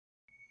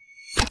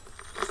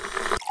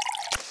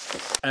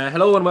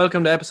Hello and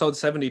welcome to episode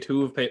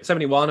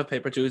 71 of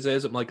Paper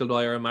Tuesdays with Michael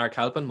Dwyer and Mark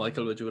Halpin.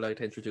 Michael, would you like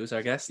to introduce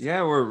our guest?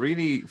 Yeah, we're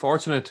really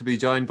fortunate to be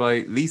joined by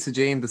Lisa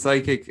Jane, the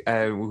psychic,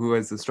 who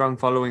has a strong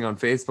following on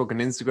Facebook and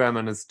Instagram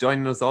and is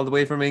joining us all the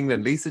way from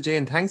England. Lisa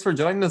Jane, thanks for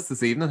joining us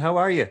this evening. How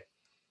are you?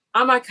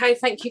 I'm okay,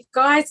 thank you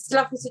guys. It's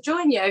lovely to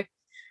join you.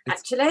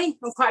 Actually,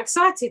 I'm quite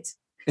excited.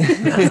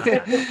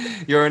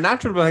 You're a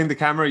natural behind the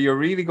camera. You're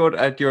really good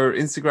at your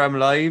Instagram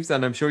lives,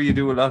 and I'm sure you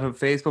do a lot of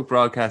Facebook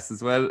broadcasts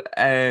as well.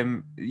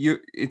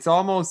 It's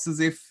almost as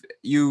if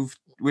you've,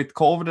 with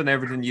COVID and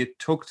everything, you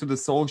took to the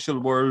social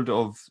world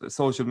of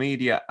social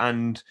media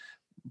and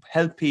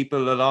help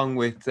people along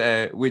with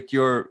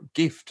your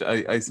gift,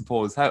 I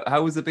suppose.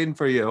 How has it been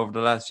for you over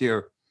the last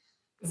year?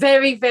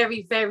 Very,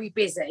 very, very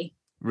busy.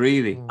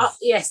 Really?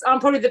 Yes, I'm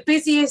probably the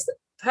busiest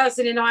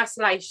person in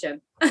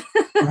isolation.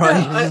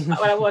 Right.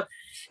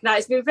 No,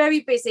 it's been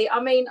very busy.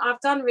 I mean, I've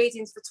done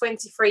readings for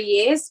 23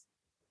 years,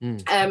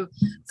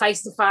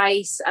 face to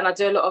face, and I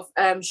do a lot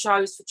of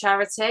shows for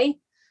charity,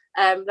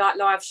 like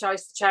live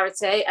shows for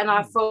charity. And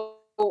I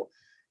thought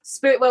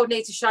Spirit World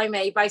needs to show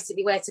me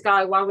basically where to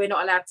go while we're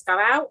not allowed to go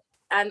out.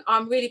 And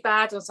I'm really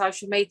bad on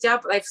social media,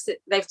 but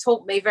they've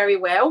taught me very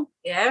well,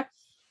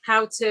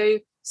 how to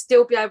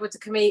still be able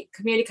to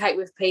communicate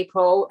with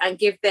people and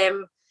give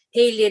them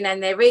healing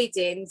and their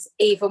readings,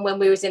 even when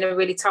we was in a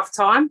really tough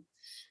time.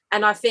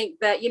 And I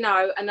think that,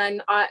 and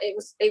then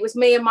it was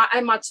me and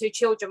my two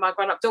children, my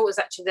grown-up daughters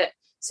actually, that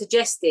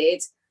suggested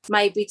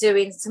maybe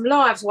doing some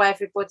lives where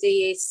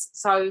everybody is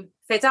so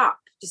fed up.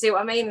 Do you see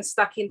what I mean? And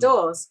stuck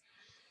indoors.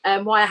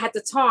 Why I had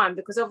the time,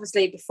 because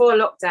obviously before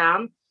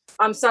lockdown,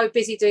 I'm so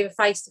busy doing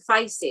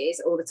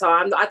face-to-faces all the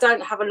time that I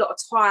don't have a lot of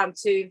time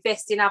to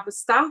invest in other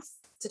stuff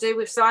to do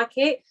with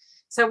psychic.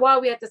 So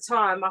while we had the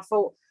time, I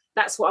thought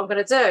that's what I'm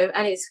going to do.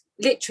 And it's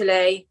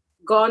literally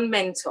gone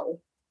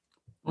mental.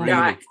 Really?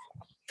 Like,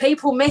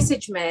 people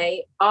message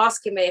me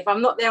asking me if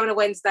I'm not there on a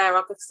Wednesday,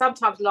 or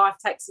sometimes live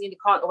texting, you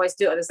can't always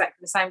do it on exactly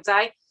the same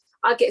day.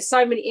 I get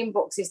so many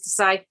inboxes to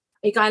say, are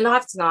you going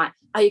live tonight?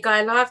 Are you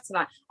going live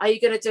tonight? Are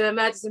you going to do a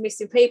Murders and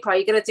Missing People? Are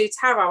you going to do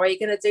tarot? Are you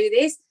going to do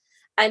this?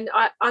 And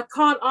I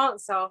can't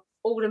answer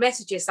all the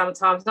messages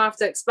sometimes. And I have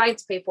to explain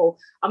to people,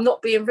 I'm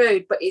not being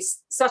rude, but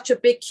it's such a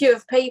big queue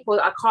of people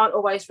that I can't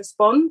always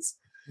respond.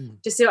 Do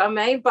you see what I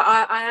mean? But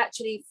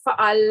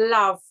I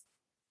love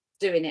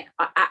doing it.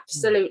 I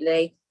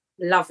absolutely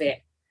love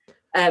it.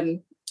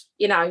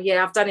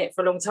 I've done it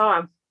for a long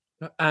time.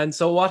 And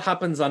so what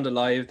happens on the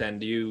live then?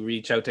 Do you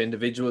reach out to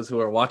individuals who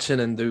are watching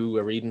and do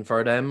a reading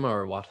for them,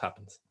 or what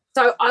happens?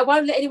 So I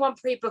won't let anyone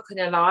pre-book in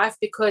their live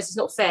because it's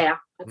not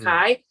fair.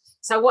 Okay.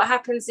 So what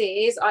happens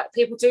is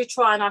people do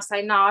try and I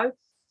say no.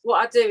 What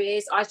I do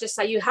is I just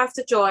say you have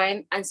to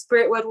join, and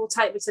Spirit World will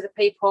take me to the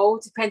people,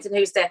 depending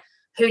who's there,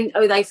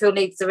 who they feel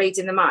needs the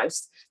reading the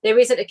most. There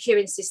isn't a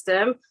queuing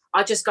system.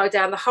 I just go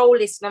down the whole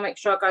list, and I make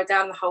sure I go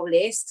down the whole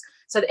list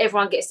so that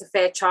everyone gets a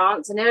fair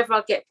chance, and whoever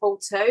I get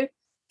pulled to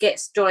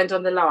gets joined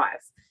on the live.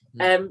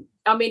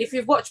 I mean, if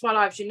you've watched my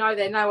lives,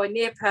 they're nowhere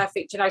near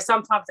perfect.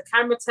 Sometimes the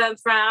camera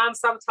turns round,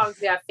 sometimes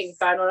we have things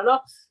going on and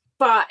off,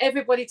 but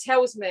everybody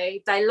tells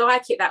me they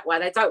like it that way.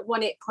 They don't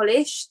want it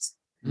polished.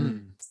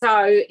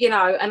 So,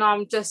 and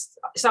I'm just,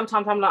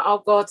 sometimes I'm like,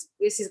 oh God,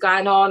 this is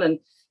going on. And,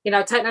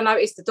 take no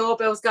notice, the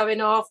doorbell's going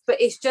off, but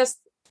it's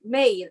just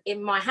me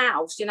in my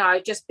house,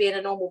 just being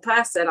a normal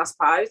person, I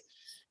suppose.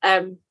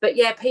 But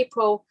yeah,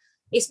 people,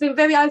 it's been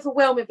very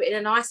overwhelming, but in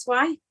a nice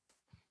way.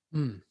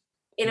 In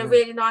a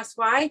really nice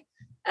way.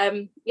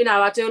 I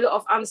do a lot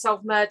of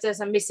unsolved murders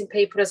and missing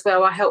people as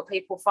well. I help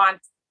people find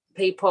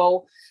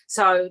people.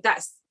 So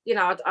that's,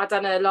 I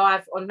done a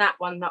live on that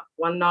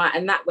one night,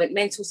 and that went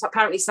mental. So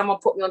apparently someone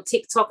put me on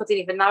TikTok. I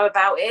didn't even know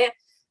about it.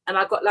 And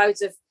I got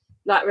loads of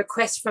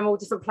requests from all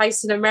different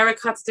places in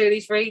America to do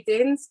these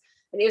readings.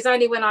 And it was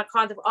only when I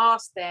kind of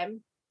asked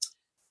them,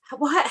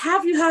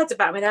 have you heard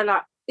about me? They're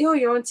like, oh,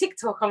 you're on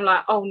TikTok. I'm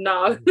like, oh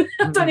no,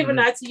 I don't even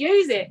know how to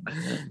use it.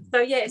 So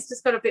yeah, it's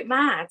just got a bit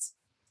mad.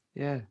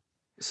 Yeah.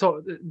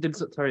 So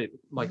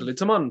Michael, did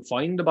someone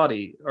find the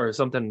body or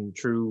something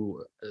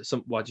through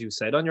what you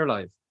said on your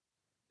live?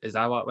 Is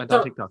that what went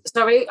on TikTok?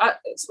 Sorry,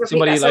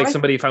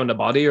 somebody found a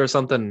body or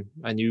something,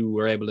 and you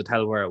were able to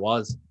tell where it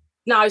was?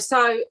 No,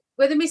 so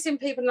with the missing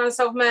people and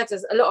unsolved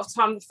murders, a lot of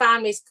time the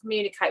families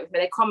communicate with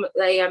me.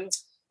 They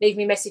leave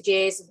me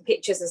messages and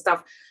pictures and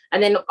stuff,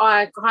 and then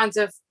I kind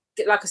of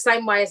get the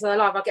same way as on the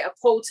live. I get a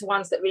call to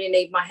ones that really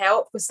need my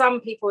help, because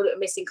some people that are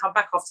missing come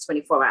back after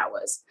 24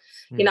 hours,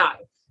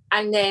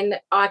 and then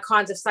I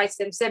kind of say to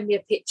them, send me a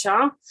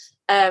picture.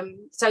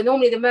 So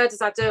normally the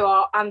murders I do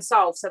are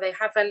unsolved, so they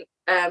haven't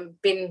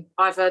been,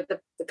 either the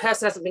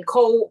person hasn't been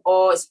caught,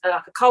 or it's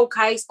like a cold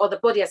case, or the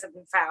body hasn't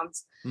been found.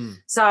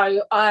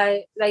 So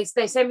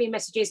they send me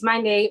messages.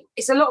 Mainly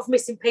it's a lot of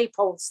missing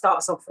people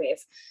starts off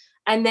with,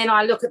 and then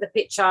I look at the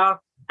picture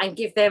and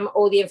give them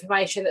all the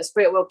information that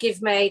Spirit will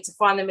give me to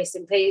find the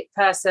missing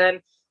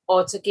person,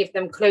 or to give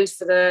them clues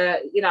for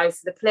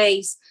the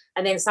police.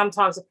 And then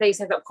sometimes the police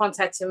end up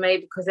contacting me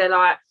because they're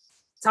like,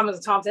 some of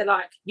the times they're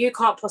like, you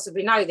can't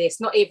possibly know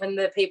this. Not even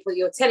the people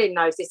you're telling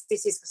knows this.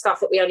 This is stuff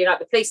that we only know at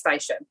the police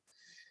station,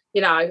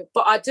 you know.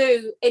 But I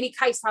do, any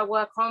case I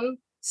work on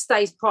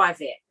stays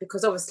private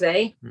because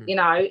obviously, you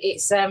know,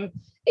 it's, I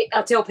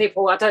tell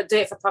people I don't do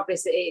it for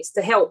publicity. It's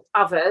to help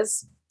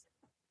others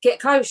get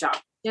closure.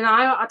 You know,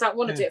 I don't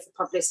want to do it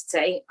for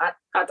publicity. I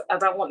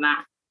don't want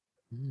that.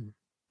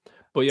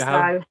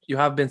 But you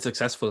have been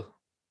successful.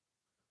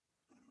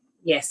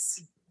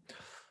 Yes.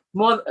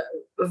 More,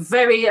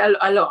 very a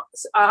lot.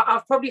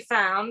 I've probably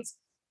found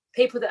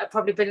people that have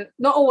probably been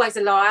not always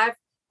alive,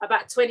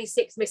 about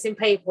 26 missing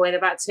people in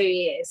about 2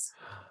 years.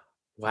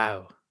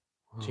 Wow.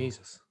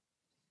 Jesus.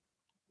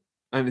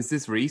 And is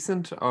this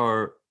recent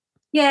or?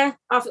 Yeah,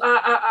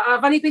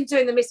 I've only been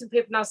doing the missing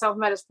people and unsolved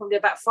murders probably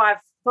about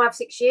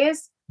 5-6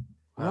 years.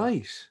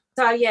 Right.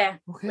 So yeah,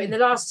 Okay. in the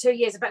last 2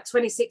 years, about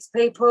 26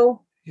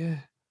 people. Yeah.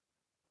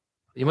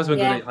 You must have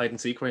been good at hide and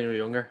seek when you were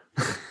younger.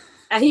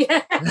 And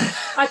yeah,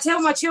 I used to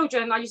tell my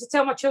children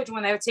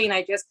when they were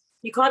teenagers,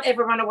 you can't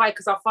ever run away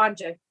because I'll find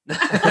you.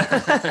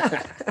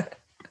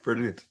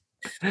 Brilliant.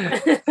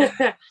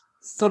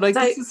 So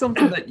this is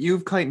something that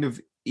you've kind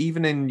of,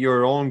 even in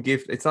your own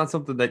gift, it's not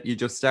something that you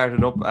just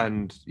started up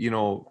and, you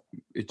know,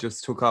 it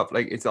just took off.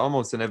 Like, it's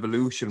almost an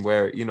evolution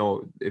where, you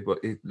know,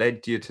 it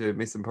led you to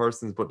missing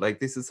persons, but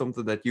like this is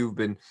something that you've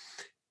been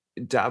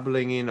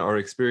dabbling in or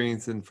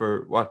experiencing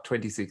for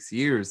 26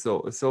 years.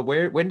 So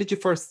when did you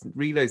first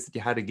realize that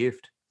you had a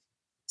gift?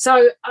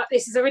 So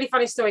this is a really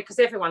funny story because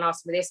everyone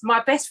asked me this.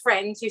 My best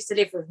friend used to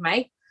live with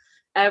me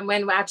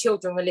when our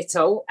children were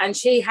little, and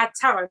she had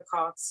tarot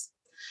cards.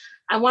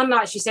 And one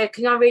night she said,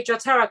 "Can I read your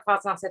tarot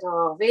cards?" And I said,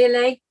 "Oh,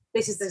 really?"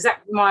 This is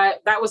that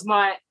was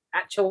my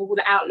actual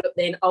outlook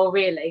then. "Oh,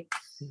 really?"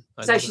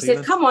 So she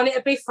said, "Come on,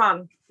 it'll be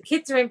fun. The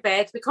kids are in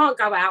bed. We can't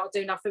go out or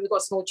do nothing. We've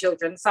got small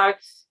children." So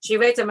she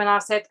read them and I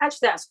said,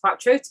 "Actually, that's quite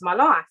true to my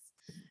life."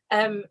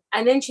 And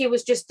then she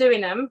was just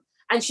doing them.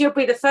 And she'll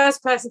be the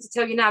first person to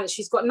tell you now that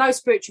she's got no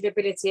spiritual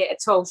ability at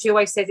all. She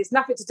always says, "It's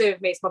nothing to do with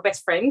me. It's my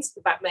best friend,"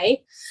 about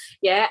me.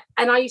 Yeah.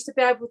 And I used to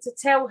be able to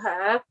tell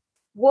her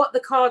what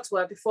the cards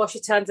were before she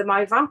turned them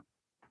over.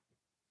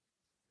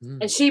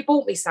 And she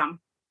bought me some.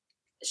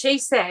 She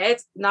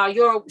said,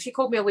 "No, she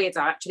called me a weirdo,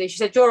 actually. She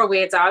said, 'You're a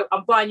weirdo.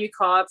 I'm buying you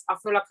cards. I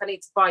feel like I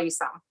need to buy you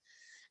some.'"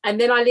 And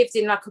then I lived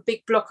in like a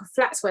big block of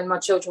flats when my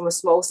children were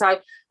small.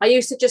 So I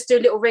used to just do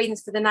little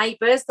readings for the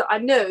neighbours that I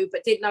knew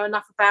but didn't know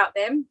enough about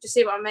them. Do you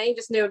see what I mean?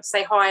 Just knew them to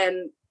say hi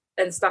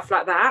and stuff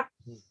like that.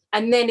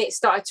 And then it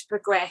started to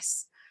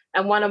progress.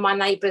 And one of my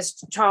neighbours'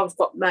 child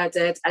got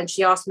murdered, and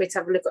she asked me to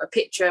have a look at a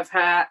picture of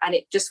her, and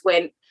it just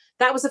went.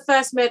 That was the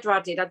first murder I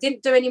did. I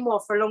didn't do any more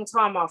for a long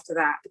time after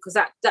that because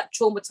that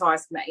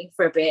traumatised me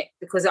for a bit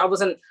because I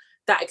wasn't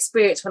that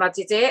experienced when I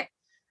did it.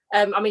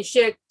 I mean,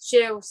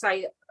 she'll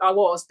say I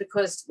was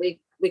because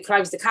we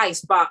closed the case,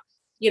 but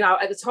you know,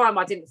 at the time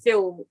I didn't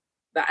feel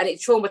that, and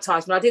it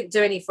traumatised me. I didn't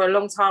do any for a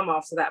long time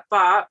after that,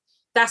 but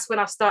that's when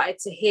I started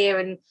to hear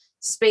and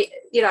speak,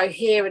 you know,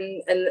 hear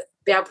and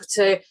be able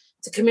to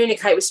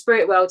communicate with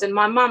spirit world. And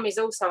my mum is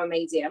also a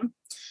medium,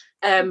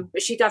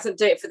 but she doesn't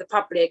do it for the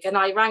public. And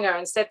I rang her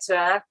and said to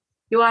her,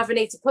 "You either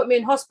need to put me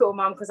in hospital,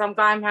 Mum, because I'm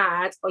going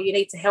mad, or you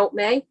need to help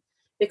me."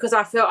 Because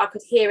I felt I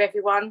could hear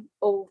everyone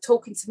all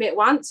talking to me at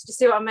once. Do you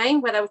see what I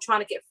mean? Where they were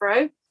trying to get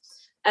through.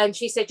 And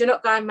she said, "You're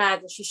not going mad."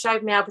 And she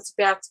showed me able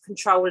to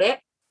control it.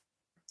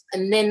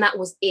 And then that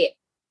was it.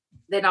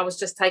 Then I was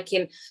just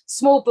taking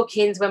small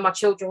bookings when my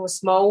children were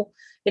small,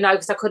 you know,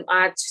 because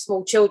I had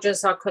small children,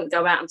 so I couldn't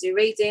go out and do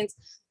readings.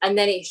 And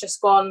then it's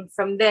just gone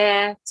from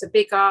there to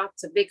bigger,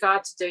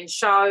 to doing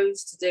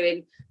shows,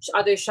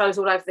 I do shows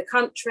all over the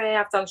country.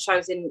 I've done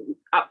shows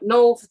up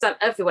north, I've done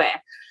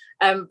everywhere.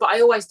 But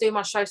I always do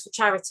my shows for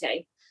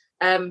charity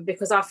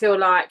because I feel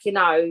like, you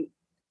know,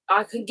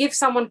 I can give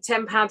someone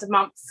 £10 a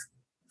month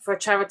for a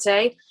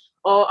charity,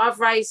 or I've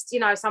raised, you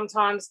know,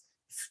 sometimes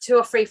 £2,000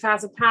 or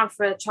 £3,000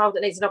 for a child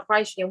that needs an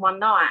operation in one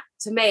night.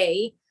 To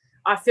me,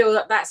 I feel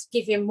that that's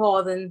giving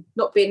more than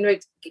not being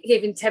rude,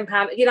 giving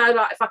 £10. You know,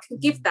 like if I can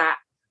give that,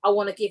 I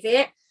want to give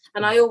it.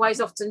 And I always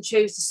often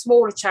choose the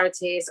smaller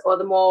charities or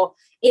the more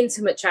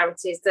intimate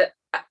charities that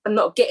I'm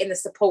not getting the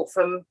support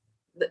from,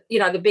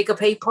 the bigger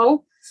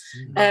people.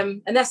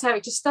 And that's how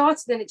it just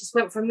started. And it just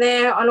went from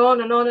there and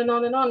on and on and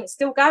on and on. It's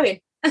still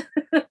going.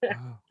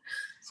 Wow.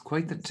 It's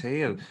quite the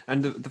tale.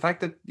 And the fact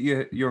that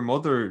your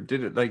mother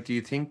did it, like, do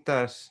you think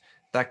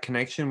that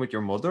connection with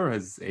your mother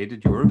has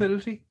aided your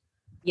ability?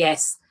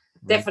 Yes,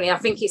 definitely. I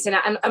think it's in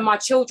it. And my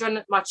children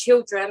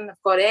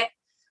have got it.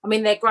 I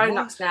mean, they're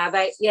grown-ups now.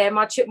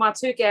 My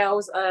two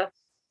girls,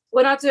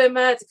 when I do a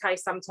murder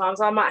case,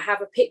 sometimes I might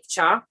have a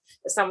picture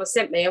that someone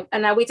sent me,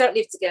 and now we don't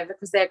live together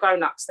because they're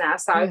grown-ups now.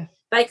 So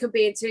they could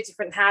be in two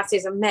different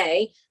houses and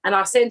me, and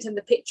I send them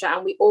the picture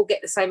and we all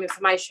get the same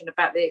information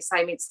about the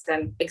same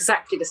incident,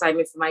 exactly the same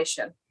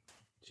information.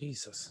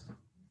 Jesus.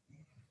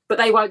 But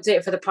they won't do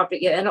it for the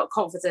public yet. They're not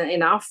confident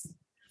enough.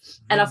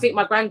 And I think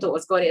my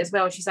granddaughter's got it as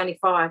well. She's only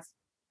 5.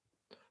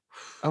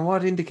 And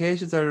what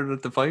indications are there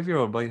that the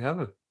 5-year-old might have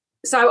it?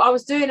 So I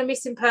was doing a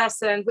missing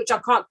person, which I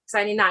can't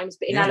say any names,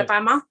 but in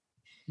Alabama.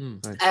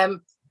 Right.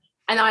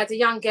 And I had a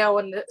young girl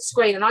on the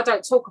screen, and I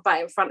don't talk about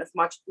it in front of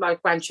my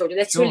grandchildren.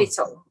 They're too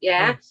little,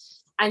 yeah.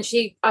 And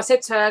I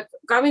said to her,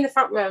 go in the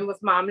front room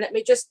with mum. Let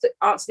me just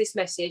answer this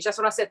message. That's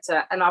what I said to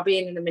her, and I'll be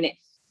in a minute.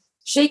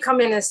 She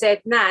come in and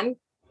said, Nan,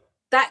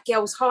 that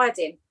girl's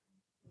hiding.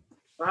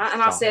 Right?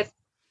 And I said,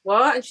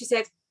 what? And she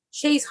said,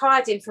 she's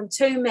hiding from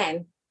 2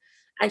 men,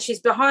 and she's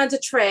behind a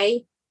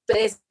tree, but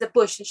there's the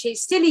bush. And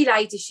she's silly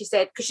lady, she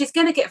said, because she's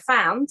going to get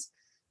found.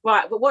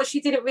 Right, but what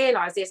she didn't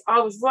realise is I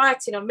was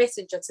writing on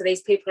Messenger to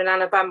these people in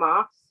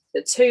Alabama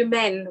that 2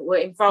 men were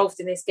involved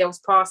in this girl's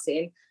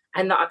passing,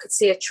 and that I could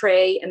see a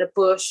tree and a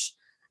bush,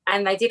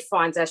 and they did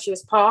find her. She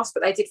was passed,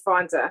 but they did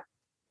find her.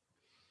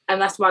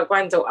 And that's my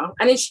granddaughter.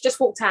 And then she just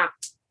walked out.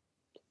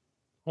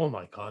 Oh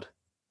my God.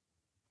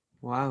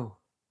 Wow.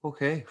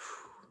 Okay.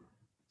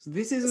 So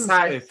this isn't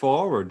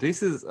straightforward.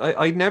 This is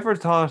I never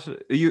thought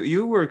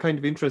you were kind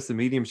of interested in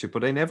mediumship,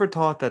 but I never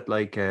thought that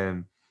like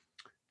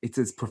it's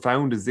as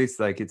profound as this.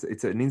 Like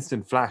it's an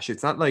instant flash.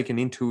 It's not like an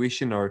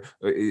intuition or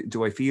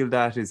do I feel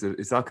that? Is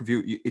that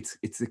confused?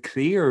 It's a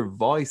clear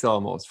voice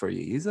almost for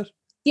you, is it?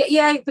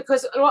 Yeah,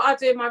 because what I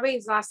do in my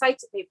readings and I say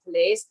to people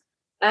is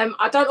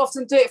I don't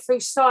often do it through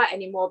sight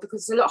anymore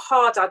because it's a lot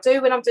harder. I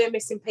do when I'm doing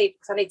missing people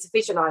because I need to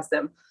visualize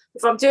them.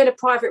 If I'm doing a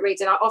private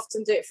reading, I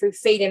often do it through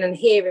feeling and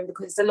hearing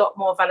because it's a lot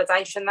more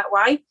validation that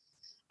way.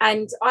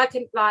 And I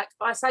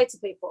say to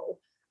people,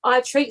 I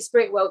treat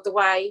spirit world the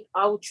way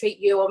I would treat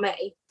you or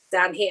me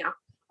down here.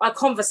 I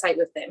conversate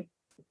with them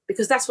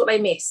because that's what they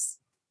miss.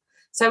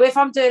 So if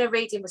I'm doing a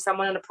reading with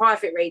someone in a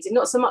private reading,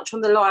 not so much on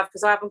the live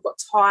because I haven't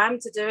got time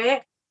to do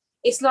it,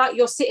 it's like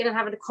you're sitting and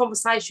having a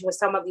conversation with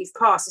someone that you've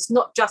passed. It's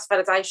not just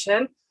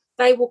validation.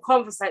 They will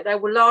conversate, they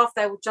will laugh,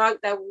 they will joke,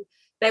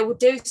 they will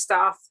do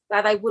stuff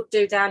that they would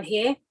do down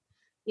here,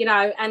 you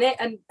know.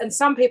 And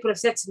some people have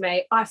said to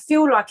me, I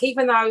feel like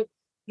even though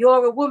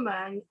you're a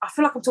woman, I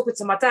feel like I'm talking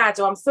to my dad,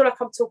 or I feel like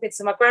I'm talking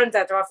to my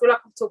granddad, or I feel like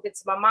I'm talking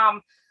to my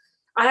mum.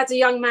 I had a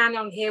young man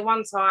on here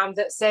one time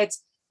that said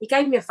he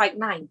gave me a fake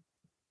name,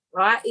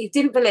 right? He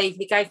didn't believe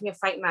he gave me a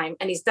fake name,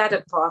 and his dad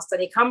had passed,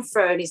 and he come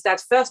through, and his dad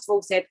first of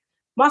all said,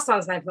 my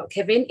son's name's not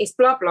Kevin, it's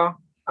blah, blah.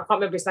 I can't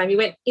remember his name. He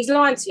went, he's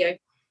lying to you.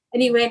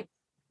 And he went,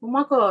 oh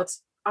my God,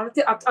 I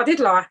did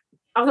lie.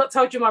 I've not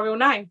told you my real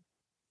name.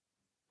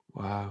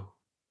 Wow.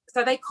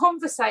 So they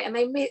conversate and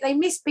they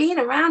miss being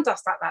around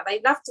us like that.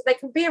 They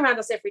can be around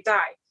us every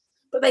day,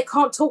 but they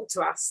can't talk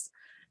to us.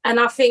 And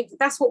I think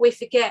that's what we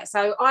forget.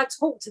 So I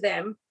talk to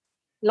them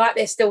like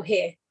they're still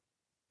here.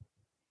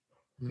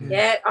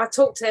 Yeah, I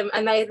talk to them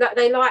and they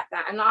like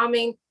that. And I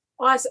mean,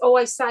 I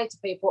always say to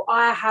people,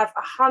 I have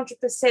 100%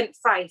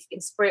 faith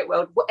in spirit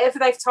world. Whatever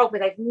they've told me,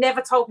 they've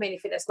never told me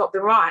anything that's not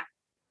been right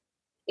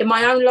in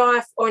my own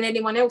life or in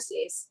anyone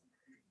else's.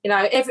 You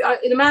know,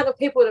 the amount of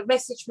people that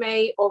message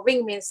me or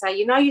ring me and say,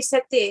 you know, you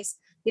said this,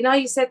 you know,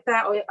 you said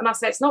that. And I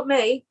say, it's not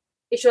me,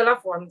 it's your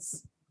loved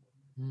ones.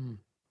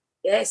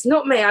 Yeah, it's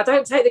not me. I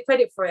don't take the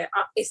credit for it.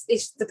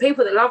 It's the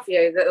people that love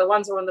you that are the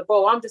ones who are on the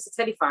ball. I'm just a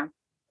telephone.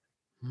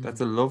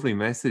 That's a lovely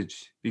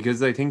message,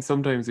 because I think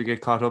sometimes we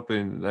get caught up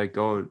in like,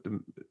 oh,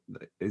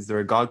 is there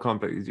a God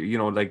complex? You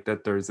know, like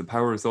that there's a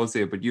power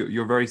associated, but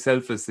you're very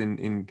selfless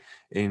in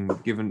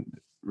giving,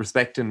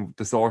 respecting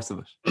the source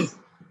of it.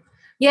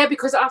 Yeah,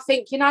 because I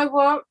think, you know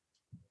what,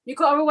 you've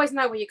got to always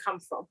know where you come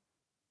from,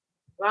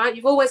 right?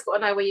 You've always got to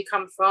know where you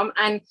come from,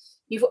 and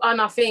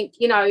I think,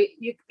 you know,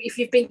 if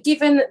you've been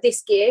given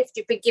this gift,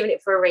 you've been given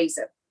it for a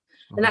reason,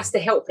 and that's to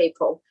help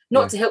people,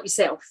 not to help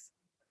yourself.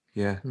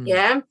 Yeah.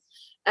 Yeah.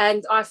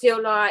 And I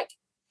feel like,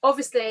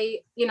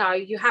 obviously, you know,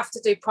 you have to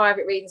do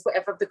private readings,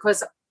 whatever,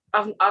 because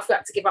I've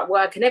got to give up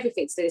work and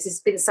everything to do this. It's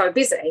been so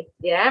busy,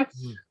 yeah.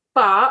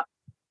 But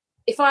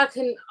if I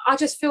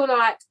just feel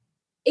like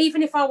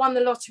even if I won the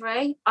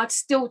lottery, I'd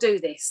still do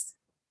this.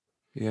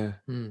 Yeah.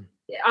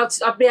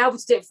 I'd be able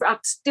to do it.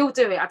 I'd still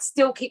do it. I'd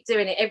still keep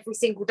doing it every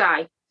single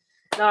day.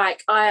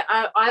 Like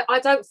I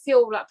don't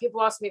feel like,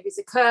 people ask me if it's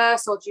a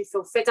curse or do you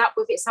feel fed up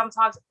with it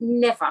sometimes.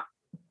 Never.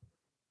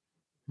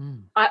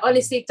 I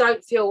honestly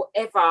don't feel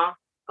ever,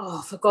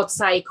 oh, for God's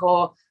sake,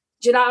 or,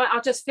 do you know,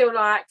 I just feel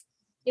like,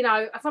 you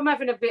know, if I'm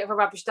having a bit of a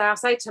rubbish day, I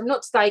say to them,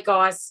 not today,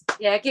 guys.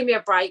 Yeah, give me a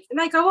break. And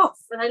they go off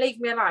and they leave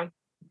me alone.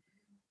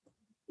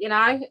 You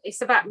know,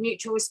 it's about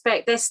mutual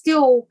respect. They're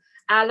still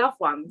our loved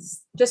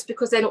ones. Just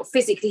because they're not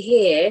physically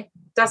here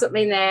doesn't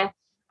mean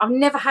I've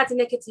never had a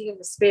negative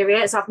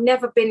experience. I've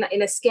never been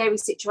in a scary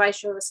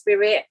situation with a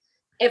spirit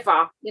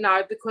ever, you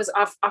know, because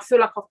I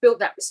feel like I've built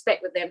that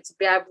respect with them to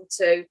be able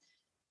to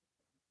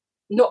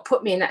not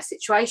put me in that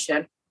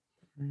situation.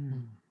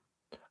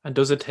 And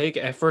does it take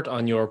effort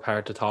on your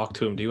part to talk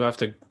to him? Do you have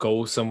to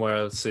go somewhere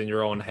else in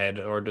your own head,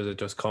 or does it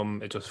just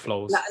come, it just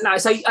flows? No.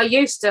 So I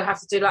used to have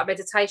to do like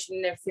meditation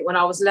and everything when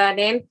I was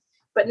learning,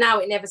 but now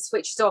it never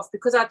switches off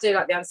because I do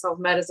like the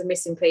unsolved murders and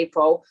missing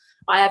people.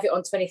 I have it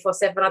on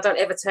 24/7. I don't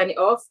ever turn it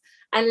off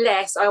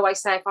unless, I always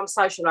say, if I'm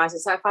socialising.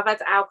 So if I've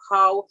had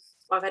alcohol,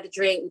 or I've had a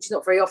drink, which is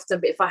not very often,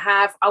 but if I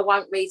have, I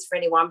won't read for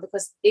anyone,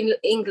 because in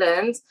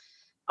England,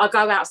 I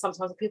go out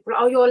sometimes and people are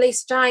like, oh, you're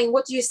Lisa Jane.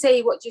 What do you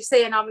see? What do you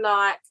see? And I'm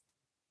like,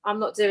 I'm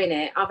not doing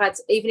it.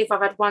 Even if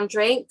I've had one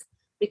drink,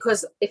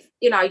 because if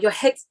your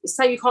head,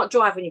 say you can't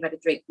drive when you've had a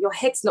drink, your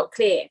head's not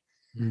clear.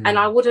 And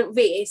I wouldn't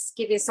risk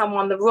giving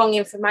someone the wrong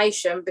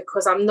information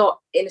because I'm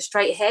not in a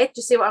straight head. Do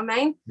you see what I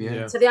mean?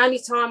 Yeah. So the only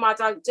time I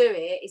don't do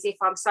it is if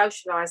I'm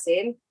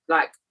socialising,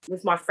 like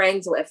with my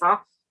friends or whatever.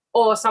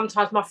 Or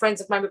sometimes my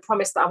friends have made me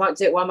promise that I won't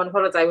do it while I'm on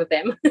holiday with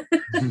them.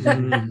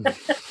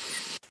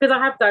 Because I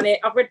have done it.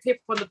 I've read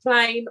people on the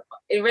plane,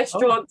 in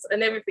restaurants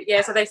and everything.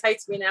 Yeah, so they say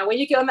to me now, when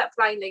you get on that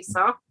plane,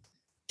 Lisa,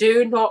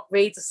 do not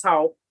read the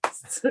soul.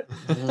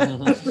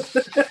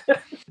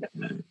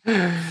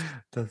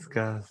 That's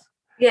gas.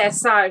 Yeah,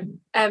 so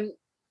I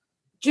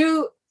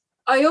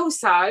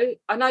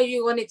know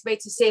you wanted me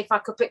to see if I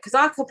could pick, because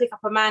I could pick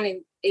up a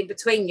man in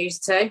between you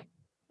two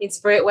in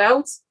spirit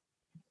world.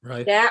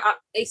 Right. Yeah,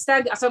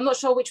 so I'm not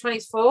sure which one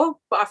he's for,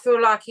 but I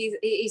feel like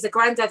he's a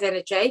granddad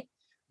energy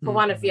for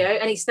one of you,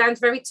 and he stands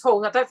very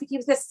tall. I don't think he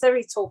was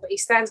necessarily tall, but he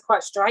stands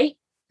quite straight.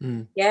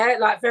 Yeah,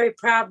 like very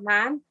proud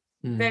man.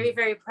 Very,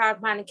 very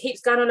proud man, and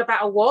keeps going on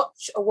about a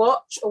watch.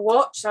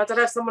 I don't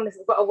know if someone has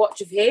got a watch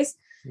of his.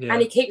 Yeah.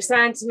 And he keeps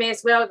saying to me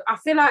as well, I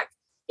feel like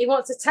he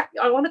wants to tap.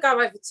 I want to go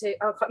over to, you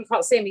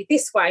can't see me,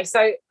 this way.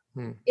 So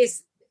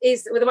is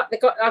with I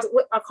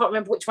can't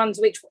remember which one's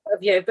which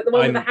of you, but the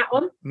one with the hat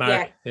on.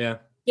 Mark, yeah,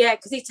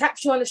 because he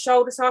taps you on the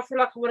shoulder. So I feel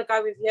like I want to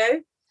go with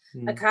you.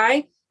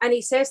 Okay. And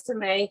he says to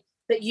me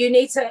that you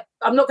need to,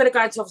 I'm not going to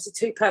go into obviously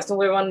too personal,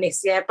 we're on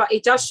this, but he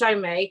does show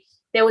me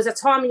there was a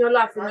time in your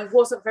life when you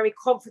wasn't very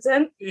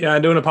confident. Yeah,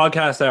 I'm doing a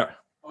podcast there.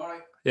 All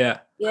right. Yeah.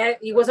 Yeah,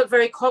 you wasn't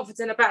very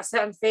confident about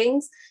certain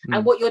things,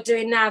 and what you're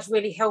doing now is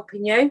really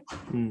helping you.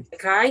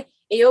 Okay.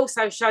 He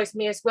also shows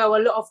me as well a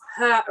lot of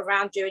hurt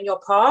around you in your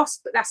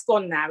past, but that's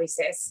gone now, he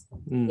says.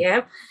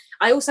 Yeah.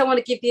 I also want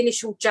to give the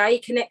initial J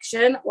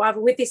connection, either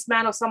with this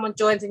man or someone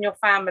joins in your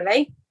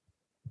family.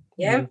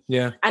 Yeah.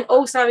 Yeah. And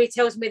also he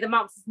tells me the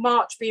month of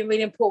March being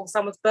really important,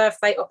 someone's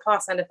birthday or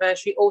past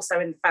anniversary also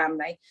in the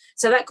family.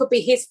 So that could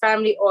be his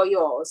family or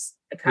yours.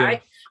 Okay. Yeah.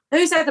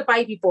 Who's had the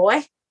baby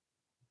boy?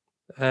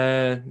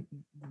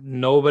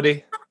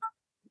 Nobody.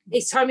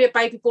 He's told me a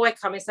baby boy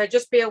coming, so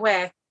just be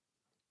aware.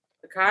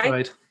 Okay.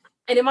 Right.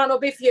 And it might not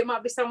be for you, it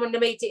might be someone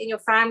immediate in your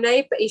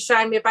family, but he's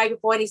showing me a baby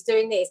boy and he's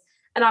doing this.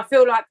 And I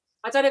feel like,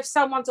 I don't know if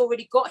someone's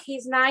already got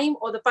his name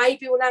or the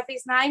baby will have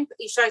his name, but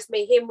he shows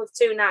me him with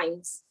two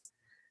names.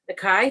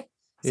 Okay.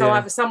 So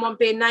either someone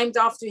being named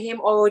after him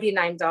or already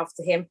named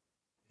after him.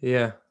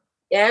 Yeah.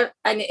 Yeah.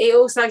 And it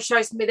also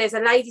shows me there's a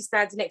lady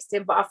standing next to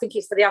him, but I think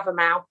it's for the other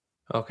male.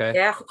 Okay.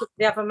 Yeah, I think it's for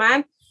the other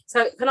man.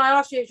 So can I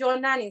ask you if you're a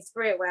nan in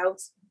spirit world?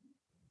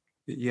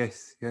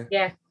 Yes. Yeah.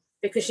 Yeah.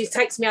 Because she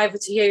takes me over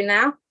to you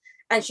now.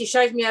 And she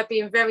shows me her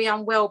being very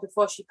unwell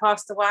before she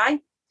passed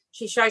away.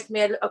 She shows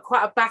me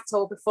quite a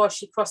battle before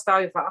she crossed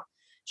over.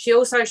 She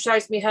also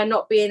shows me her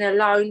not being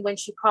alone when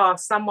she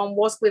passed. Someone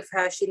was with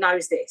her. She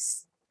knows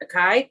this,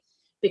 okay?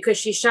 Because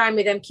she's showing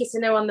me them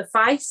kissing her on the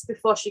face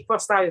before she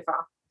crossed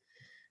over.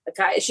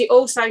 Okay. She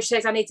also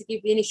says I need to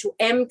give the initial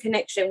M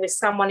connection with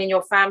someone in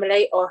your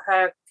family or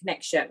her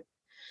connection.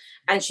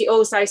 And she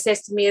also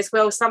says to me as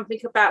well something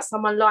about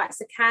someone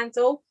lights a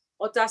candle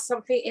or does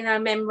something in her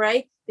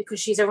memory because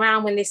she's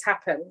around when this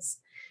happens.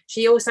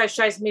 She also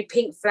shows me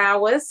pink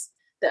flowers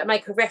that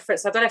make a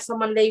reference. I don't know if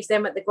someone leaves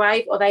them at the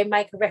grave or they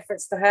make a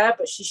reference to her,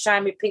 but she's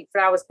showing me pink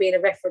flowers being a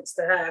reference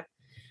to her.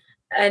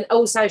 And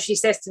also she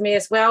says to me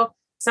as well,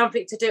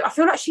 something to do. I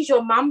feel like she's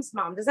your mum's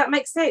mum. Does that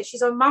make sense?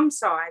 She's on mum's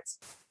side.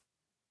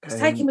 She's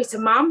taking me to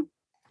mum.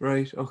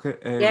 Right, okay.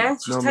 Yeah,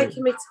 she's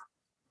taking me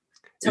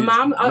to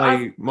mum.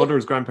 My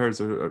mother's grandparents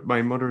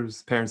my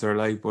mother's parents are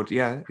alive, but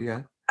yeah.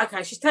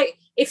 Okay,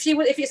 if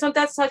it's on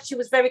dad's side, she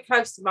was very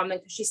close to mum then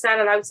because she's saying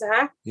hello to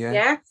her.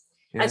 Yeah.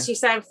 And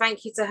she's saying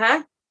thank you to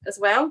her as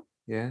well.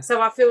 Yeah.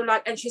 So I feel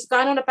like, and she's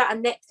going on about a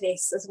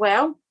necklace as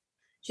well.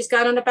 She's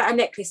going on about a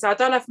necklace. So I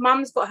don't know if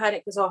mum's got her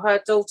necklace or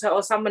her daughter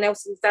or someone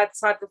else on dad's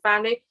side of the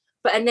family,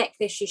 but a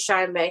necklace she's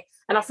showing me.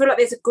 And I feel like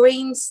there's a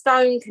green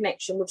stone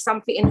connection with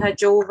something in her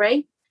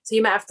jewellery. So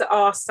you might have to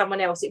ask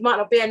someone else. It might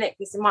not be a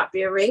necklace, it might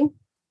be a ring.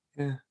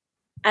 Yeah.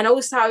 And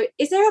also,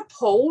 is there a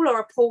pool or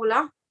a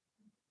pooler?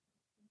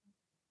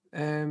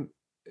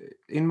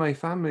 In my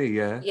family,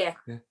 yeah.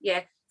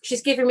 Yeah.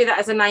 She's giving me that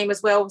as a name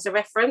as well, as a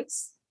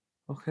reference.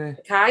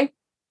 Okay.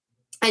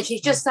 And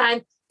she's just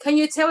saying, can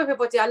you tell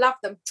everybody I love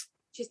them?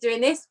 She's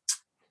doing this,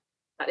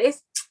 like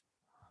this,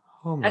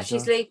 as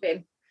she's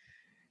leaving.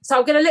 So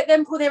I'm going to let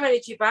them pull their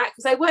energy back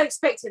because they weren't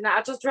expecting that.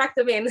 I just dragged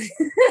them in.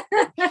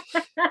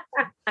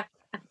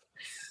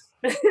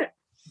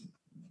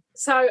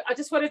 So I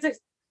just wanted to,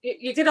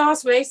 you did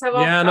ask me. So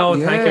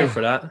thank you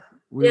for that.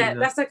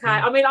 That's okay.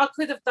 I mean, I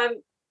could have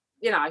done,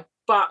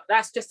 but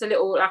that's just a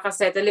little, like I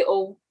said, a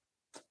little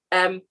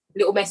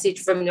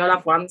message from your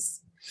loved ones.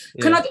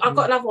 I've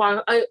got another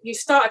one. Oh, you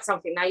started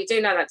something now. You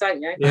do know that,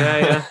 don't you?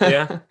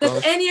 Yeah.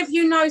 Does any of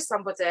you know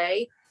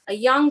somebody, a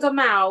younger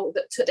male,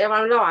 that took their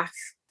own life?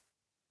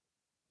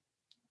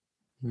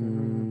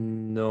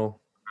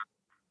 No.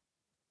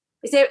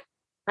 Is there?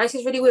 This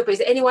is really weird. But is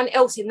there anyone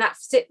else in that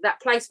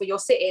place where you're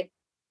sitting?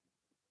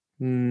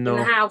 in the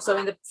No. house or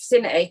in the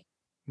vicinity?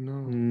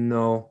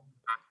 No.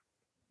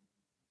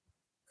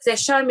 Because they're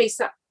showing me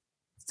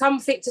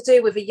something to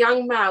do with a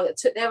young male that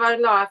took their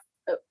own life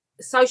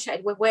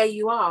associated with where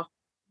you are.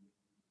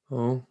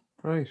 Oh.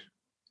 Right.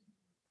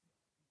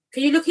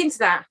 Can you look into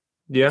that?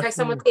 Yeah. In case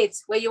someone did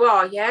where you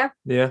are, yeah?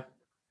 Yeah.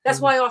 That's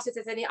why I asked if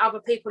there's any other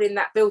people in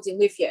that building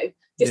with you,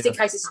 just in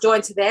case it's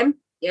joined to them,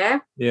 yeah?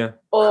 Yeah.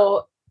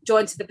 Or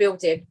joined to the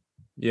building,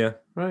 Yeah.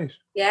 Right.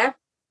 yeah?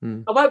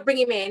 Mm. I won't bring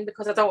him in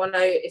because I don't want to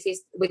know if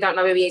we don't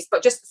know who he is,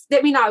 but just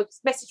let me know,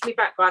 message me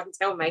back, guys, and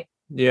tell me,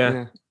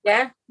 Yeah.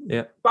 yeah?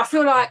 Yeah. But I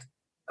feel like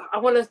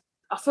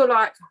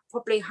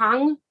probably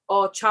hung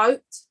or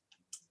choked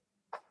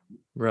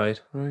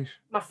Right. Right.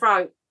 my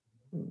throat,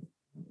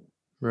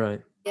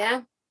 Right.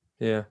 yeah?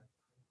 Yeah.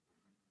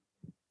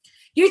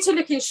 You two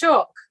look in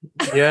shock.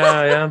 Yeah,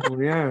 I am. Oh,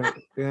 yeah.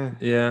 Yeah.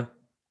 Yeah.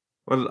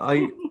 Well,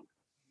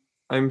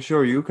 I'm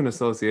sure you can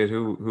associate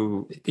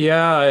who.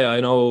 Yeah, I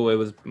know it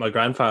was my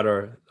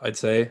grandfather, I'd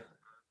say,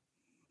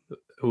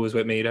 who was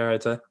with me there,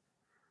 I'd say.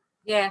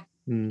 Yeah.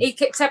 Mm. He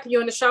kept tapping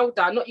you on the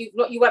shoulder. Not you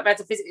weren't able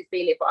to physically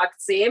feel it, but I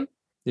could see him.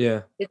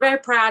 Yeah. He's very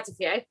proud of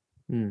you.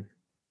 Mm.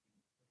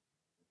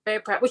 Very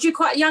proud. Was you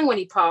quite young when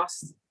he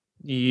passed?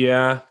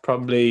 Yeah,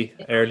 probably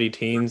early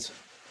teens.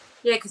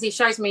 Yeah, because he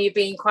shows me you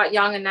being quite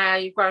young and now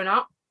you've grown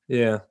up.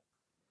 Yeah.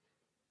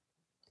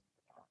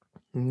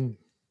 Mm.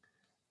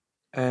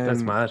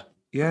 That's mad.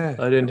 Yeah.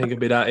 I didn't think it'd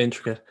be that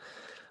intricate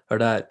or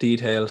that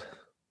detailed.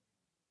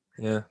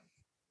 Yeah.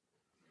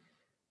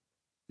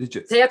 Did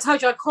you? See, I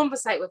told you I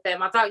conversate with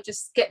them. I don't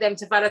just get them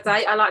to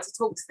validate. I like to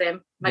talk to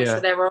them, make Yeah.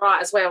 sure they're all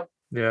right as well.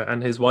 Yeah.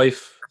 And his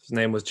wife's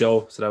name was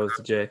Joe, so that was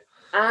the J.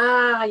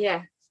 Ah,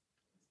 yeah.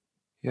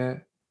 Yeah.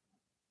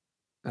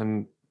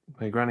 And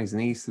my granny's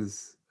niece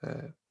is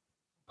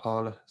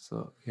Paula.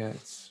 So yeah,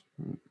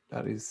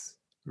 that is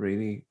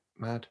really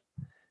mad.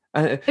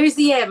 And Who's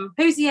the M?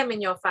 Who's the M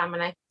in your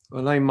family?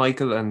 well, I'm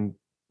Michael, and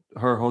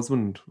her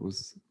husband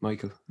was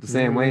Michael. The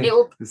same way.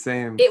 The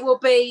same. It will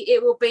be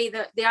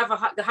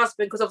the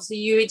husband, because obviously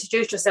you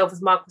introduced yourself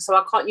as Michael, so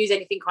I can't use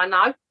anything I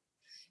know.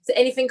 So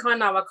anything I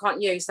know I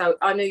can't use. So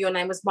I knew your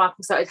name was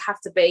Michael, so it'd have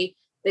to be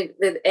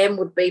the M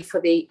would be for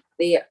the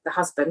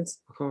husband,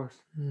 Of course.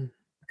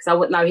 because I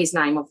wouldn't know his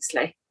name,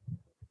 obviously.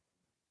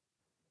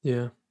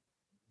 Yeah.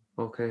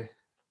 Okay.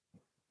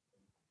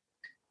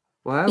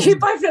 Wow. You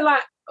both look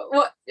like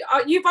what?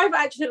 You both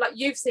actually look like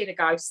you've seen a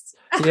ghost.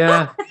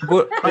 Yeah.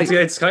 But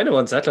It's kind of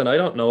unsettling. I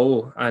don't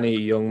know any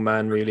young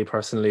man really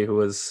personally who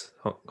has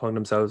hung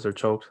themselves or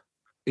choked.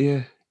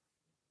 yeah.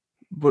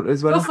 But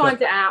as well You'll as find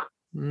that, it out.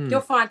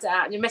 You'll find it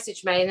out, and you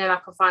message me, and then I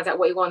can find out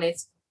what you wanted.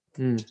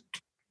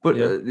 but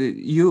Yeah.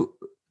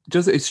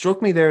 it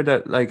struck me there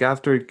that, like,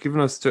 after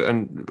giving us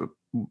and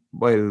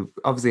while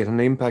obviously it had an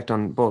impact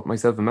on both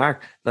myself and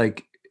Mark,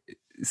 like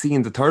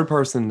seeing the third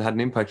person had an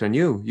impact on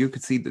you. You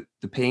could see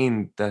the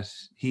pain that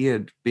he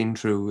had been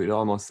through. It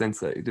almost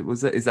sensed that.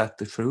 Is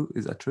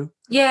that true?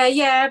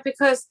 Yeah,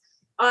 because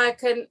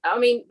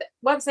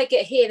once they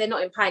get here, they're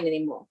not in pain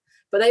anymore.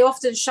 But they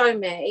often show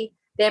me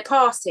their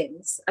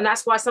pastings, and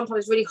that's why sometimes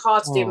it's really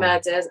hard to do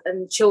murders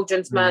and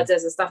children's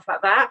murders and stuff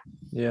like that.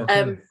 Yeah.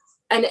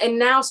 And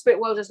now Spirit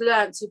World has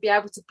learned to be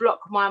able to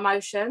block my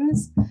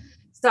emotions.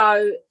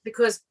 So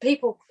because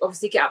people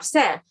obviously get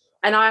upset,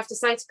 and I have to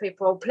say to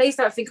people, please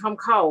don't think I'm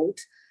cold,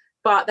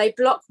 but they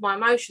block my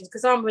emotions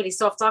because I'm really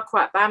soft. I'm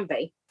quite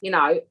Bambi, and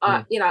I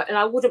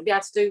wouldn't be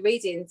able to do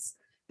readings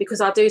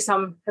because I do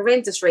some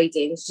horrendous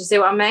readings. Do you see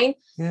what I mean?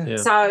 Yeah.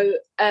 So,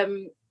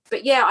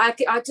 but yeah,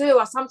 I do.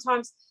 I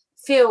sometimes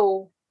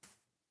feel,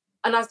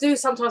 and I do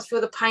sometimes feel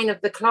the pain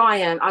of the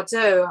client. I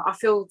do. I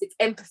feel the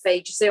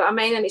empathy. Do you see what I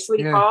mean? And it's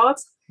really hard.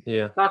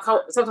 Yeah. Like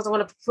sometimes I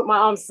want to put my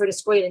arms through the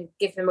screen and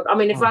give them.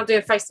 If I'm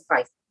doing face to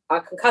face, I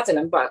can cuddle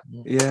them, but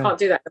I can't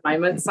do that at the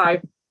moment. So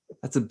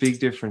that's a big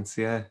difference.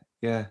 Yeah.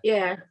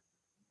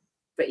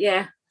 But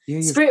yeah.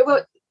 Spirit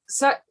World.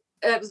 So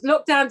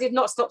lockdown did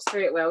not stop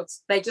Spirit World.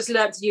 They just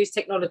learned to use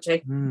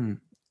technology.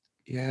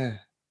 Yeah,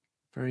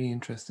 very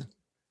interesting.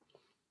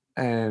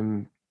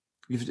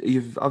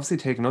 You've obviously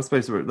taken us by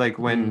like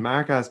when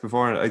Mark asked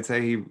before, I'd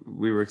say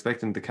we were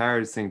expecting the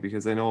cards thing,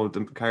 because I know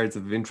the cards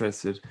have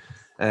interested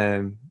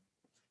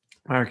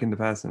Mark in the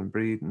past and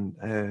Breed,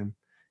 and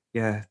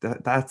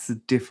that's a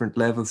different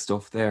level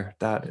stuff there.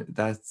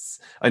 That's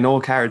I know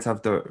cards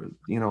have the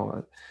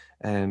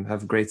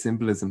have great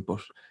symbolism, but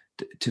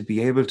to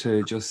be able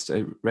to just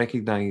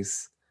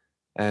recognize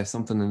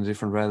something in a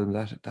different realm,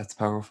 that's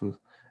powerful.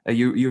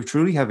 You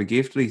truly have a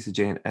gift, Lisa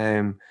Jane.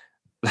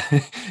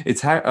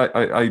 It's hard.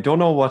 I don't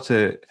know how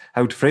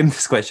to frame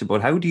this question,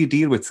 but how do you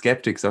deal with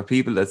skeptics or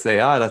people that say,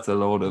 that's a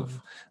load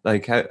of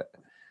like how?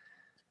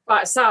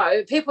 Right,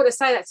 so people that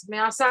say that to me,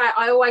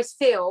 I always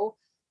feel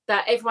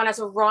that everyone has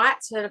a right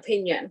to an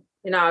opinion.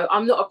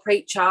 I'm not a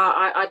preacher.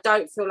 I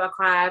don't feel like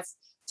I have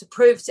to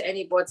prove to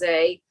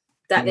anybody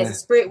that there's a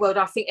spirit world.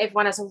 I think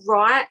everyone has a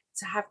right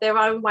to have their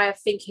own way of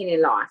thinking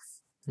in life.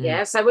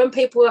 Yeah. So when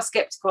people are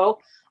skeptical,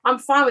 I'm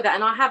fine with that.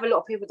 And I have a lot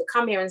of people that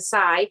come here and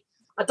say,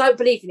 I don't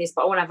believe in this,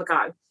 but I want to have a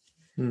go.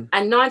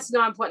 And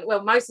 99 point,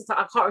 well, most of the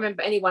time I can't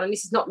remember anyone, and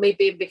this is not me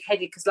being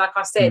big-headed, because like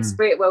I said,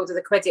 spirit world are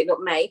the credit,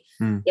 not me.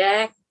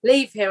 Yeah,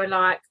 leave here and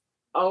like,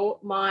 oh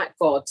my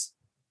God.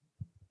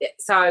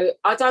 So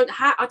I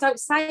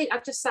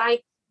just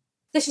say,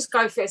 let's just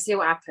go for it and see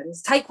what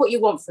happens. Take what you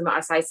want from it,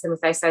 I say to them,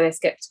 if they say they're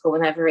skeptical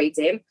and they have a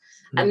reading.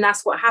 And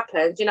that's what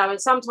happens, you know.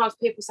 And sometimes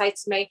people say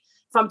to me,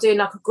 if I'm doing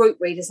like a group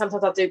reading,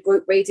 sometimes I do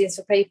group readings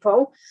for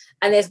people,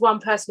 and there's one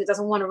person who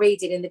doesn't want to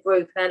read it in the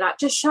group, and they're like,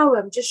 just show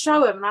them.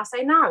 And I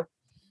say, no,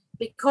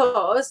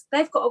 because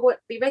they've got to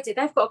be ready.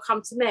 They've got to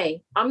come to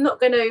me. I'm not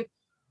going to,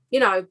 you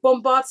know,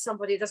 bombard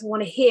somebody who doesn't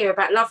want to hear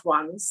about loved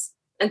ones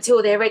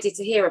until they're ready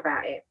to hear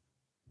about it,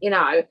 you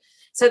know.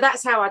 So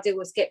that's how I deal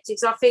with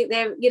skeptics. I think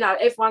they're, you know,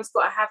 everyone's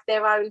got to have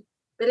their own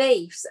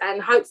beliefs,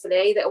 and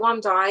hopefully that one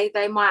day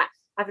they might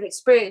have an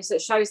experience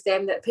that shows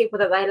them that people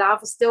that they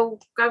love are still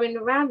going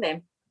around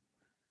them.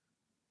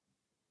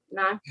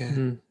 No.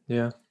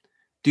 Yeah.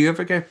 Do you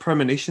ever get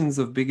premonitions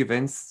of big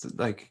events?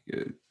 Like,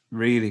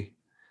 really?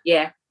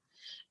 Yeah.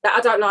 I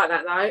don't like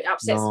that though. It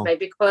upsets me,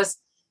 because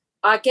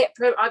I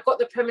got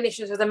the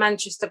premonitions of the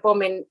Manchester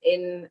bombing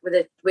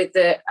with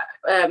the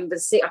I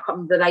can't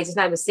remember the lady's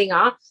name, the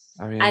singer.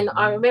 And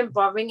I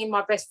remember ringing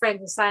my best friend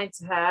and saying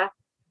to her,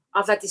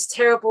 I've had this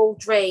terrible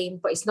dream,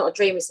 but it's not a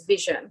dream, it's a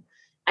vision.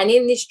 And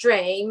in this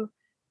dream,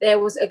 there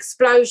was an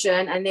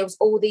explosion and there was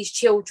all these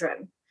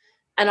children.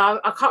 And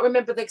I can't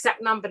remember the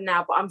exact number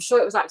now, but I'm sure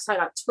it was like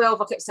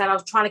 12. I kept saying I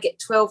was trying to get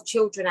 12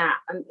 children out,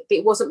 and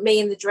it wasn't me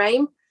in the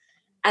dream.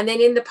 And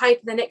then in the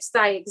paper the next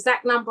day,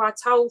 exact number I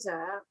told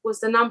her was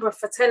the number of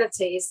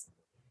fatalities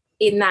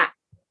in that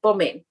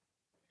bombing.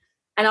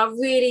 And I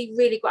really,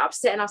 really got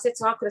upset. And I said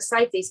to her, I could have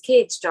saved these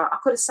kids, Jo. I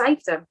could have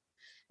saved them.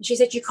 And she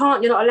said, you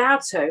can't, you're not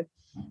allowed to.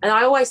 And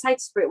I always say to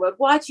Spirit World,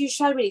 why do you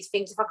show me these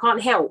things if I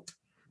can't help?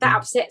 That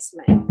upsets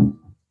me,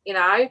 you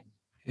know?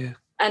 Yeah.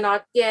 And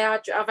I've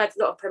had a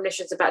lot of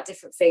premonitions about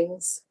different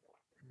things.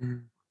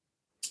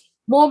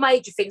 More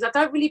major things. I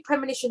don't really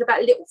premonition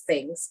about little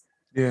things.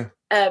 Yeah.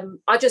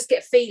 I just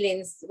get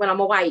feelings when I'm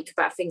awake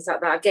about things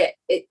like that. I get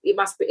it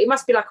must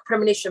be like a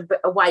premonition,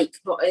 but awake,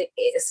 not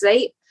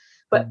asleep.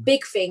 But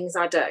big things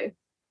I do.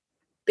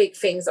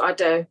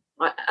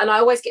 And I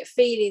always get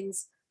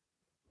feelings.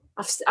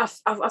 I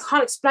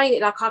can't explain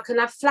it. Like I can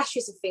have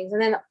flashes of things,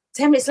 and then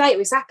 10 minutes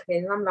later it's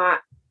happening, and I'm like,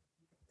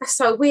 that's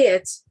so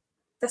weird.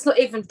 That's not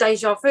even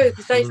deja vu,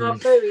 because deja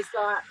vu is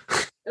like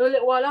a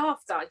little while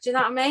after. Do you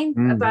know what I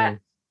mean? But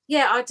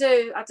yeah, I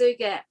do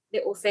get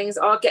little things.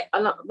 I get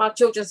my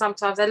children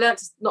sometimes, they learn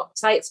to not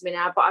say it to me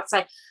now, but I'd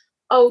say,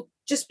 oh,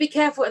 just be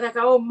careful. And they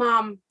go, oh,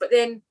 mum. But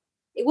then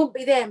it wouldn't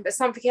be them, but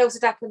something else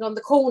had happened on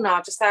the corner.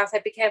 I'd just say, I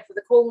said, be careful of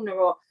the corner,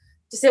 or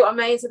do you see what I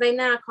mean? So they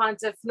now kind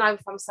of know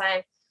if I'm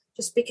saying,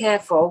 just be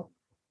careful.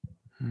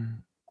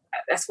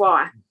 That's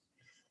why.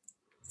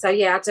 So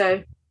yeah, I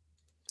do.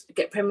 I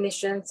get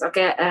premonitions. I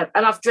get,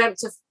 and I've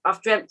dreamt of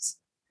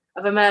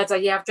a murder.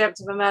 Yeah, I've dreamt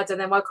of a murder,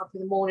 and then woke up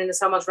in the morning and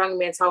someone's rang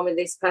me and told me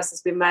this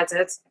person's been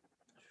murdered.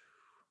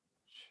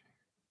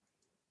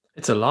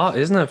 It's a lot,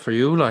 isn't it, for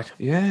you? Like,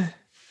 yeah.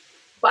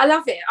 But I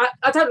love it.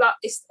 I don't like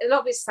it's a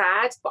lot of it's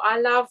sad, but I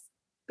love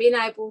being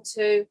able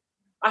to.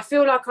 I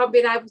feel like I'm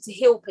being able to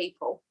heal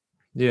people.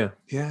 Yeah.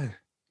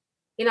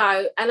 You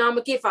know, and I'm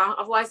a giver.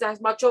 I've always done.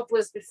 My job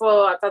was,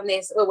 before I've done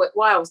this, or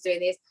while I was doing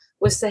this,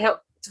 was to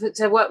help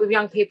to work with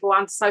young people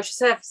under social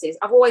services.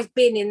 I've always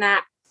been in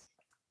that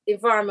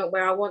environment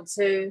where I want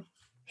to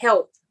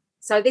help.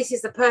 So this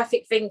is the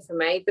perfect thing for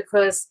me,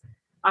 because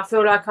I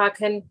feel like I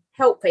can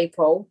help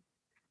people.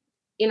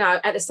 You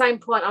know, at the same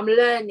point, I'm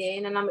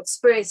learning and I'm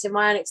experiencing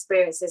my own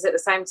experiences at the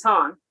same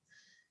time.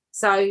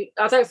 So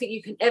I don't think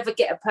you can ever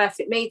get a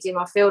perfect medium.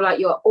 I feel like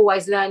you're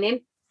always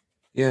learning.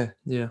 Yeah.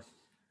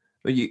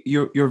 But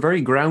you're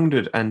very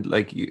grounded, and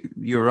like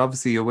you're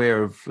obviously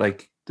aware of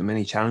like the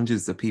many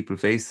challenges that people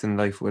face in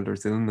life, whether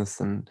it's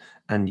illness, and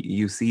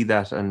you see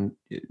that, and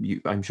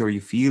I'm sure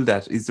you feel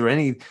that. Is there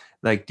any,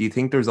 like, do you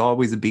think there's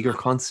always a bigger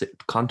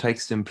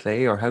context in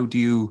play, or how do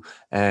you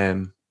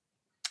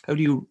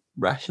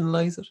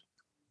rationalize it?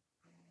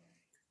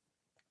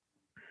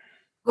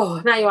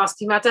 Oh, now you're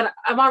asking me. I don't know.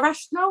 Am I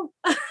rational?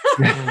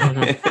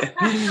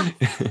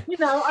 You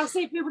know, I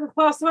see people who've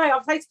passed away.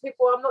 I've said to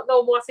people, I'm not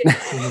normal. I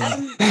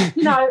think,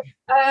 you know,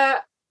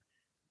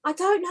 I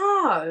don't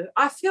know.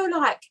 I feel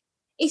like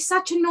it's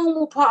such a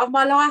normal part of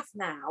my life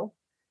now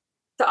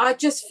that I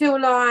just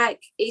feel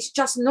like it's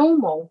just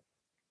normal.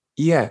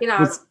 Yeah. You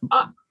know,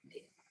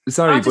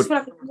 sorry, I just feel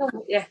like it's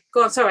normal. Yeah,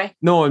 go on, sorry.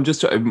 No, I'm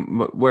just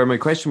where my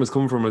question was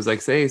coming from was,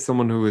 like, say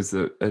someone who is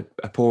a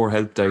poor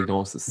health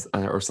diagnosis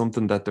or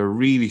something that they're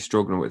really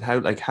struggling with.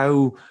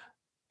 How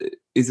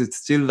is it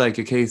still like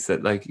a case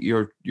that like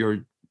you're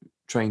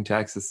trying to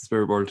access the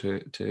spirit world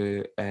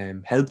to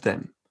help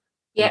them?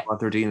 Yeah, what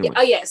they're dealing with.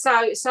 Oh yeah.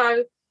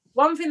 So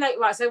one thing they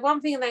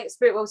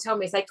spirit will tell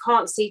me is they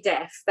can't see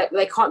death. That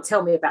they can't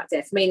tell me about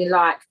death. Meaning,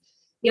 like,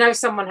 you know,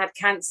 someone had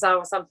cancer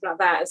or something like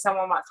that, and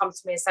someone might come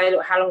to me and say,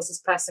 look, how long has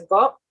this person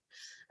got?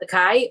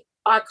 Okay,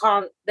 I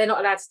can't, they're not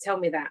allowed to tell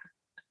me that.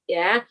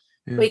 Yeah.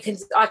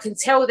 I can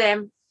tell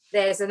them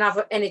there's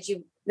another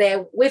energy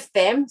there with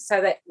them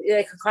so that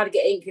they can kind of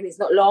get ink and it's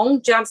not long.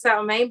 Do you understand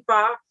what I mean?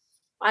 But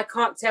I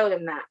can't tell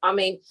them that. I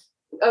mean,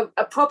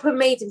 a proper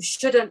medium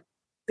shouldn't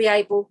be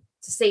able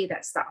to see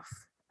that stuff,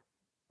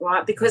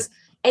 right? Because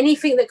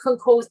anything that can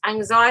cause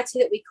anxiety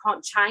that we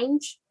can't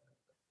change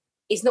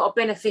is not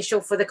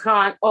beneficial for the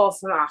client or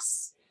for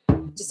us. Do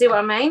you see what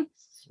I mean?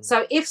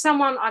 So if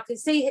someone, I can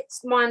see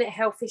it's minor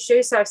health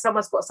issues. So if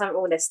someone's got something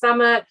wrong with their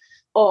stomach,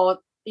 or,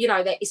 you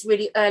know, that it's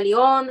really early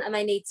on and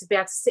they need to be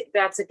able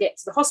to get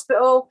to the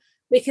hospital,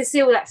 we can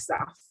see all that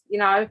stuff. You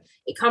know,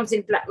 it comes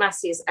in black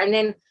masses. And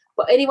then,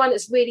 but anyone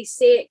that's really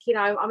sick, you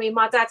know, I mean,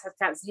 my dad had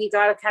cancer, he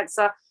died of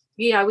cancer.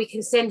 You know, we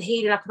can send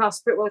healing. I can ask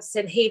Spirit World to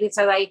send healing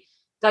so they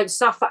don't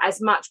suffer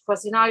as much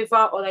crossing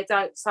over, or they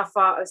don't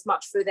suffer as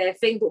much through their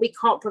thing, but we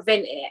can't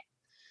prevent it.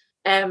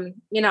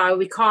 You know,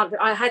 we can't.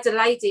 I had a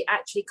lady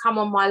actually come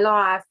on my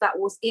live that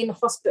was in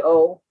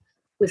hospital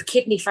with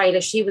kidney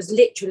failure. She was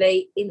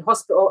literally in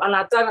hospital, and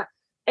I don't know.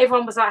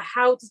 Everyone was like,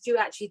 "How did you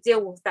actually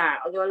deal with that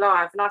on your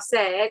live?" And I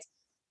said,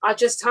 "I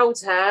just told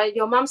her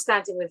your mum's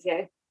standing with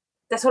you.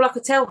 That's all I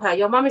could tell her.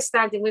 Your mum is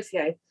standing with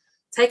you.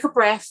 Take a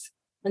breath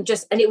and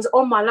just." And it was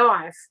on my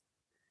live,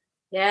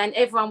 yeah. And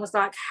everyone was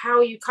like, "How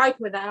are you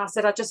coping with that?" And I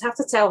said, "I just have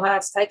to tell her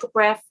to take a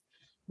breath,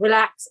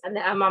 relax, and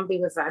let her mum be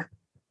with her."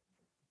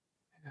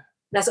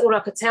 That's all I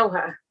could tell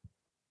her.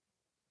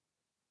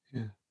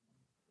 Yeah.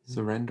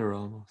 Surrender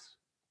almost.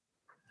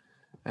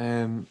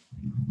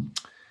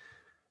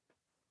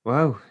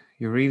 Wow,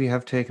 you really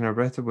have taken our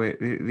breath away,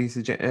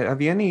 Lisa.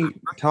 Have you any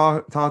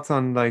thoughts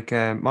on like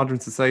modern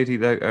society?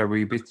 That are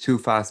we a bit too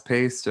fast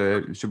paced?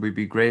 Should we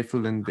be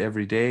grateful and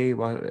every day?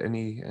 What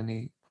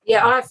any?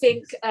 Yeah, I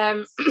think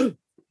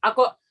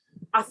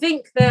I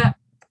think that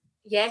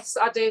yes,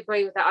 I do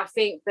agree with that. I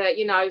think that,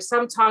 you know,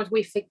 sometimes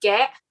we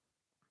forget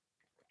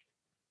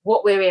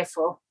what we're here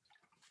for.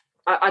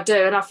 I do.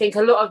 And I think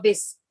a lot of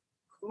this,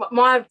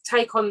 my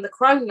take on the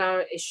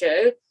corona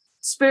issue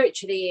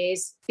spiritually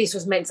is this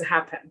was meant to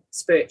happen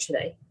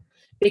spiritually,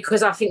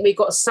 because I think we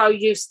got so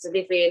used to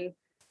living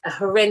a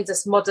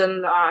horrendous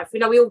modern life. You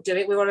know, we all do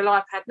it. We're on an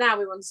iPad now,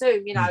 we're on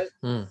Zoom, you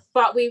know,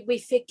 but we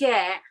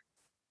forget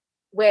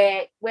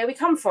where we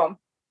come from,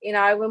 you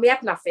know, when we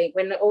had nothing,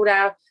 when all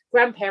our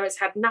grandparents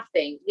had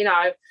nothing, you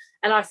know.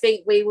 And I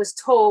think we was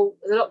told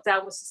the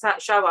lockdown was to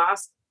show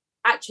us,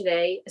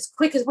 actually, as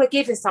quick as we're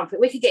giving something,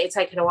 we could get it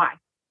taken away.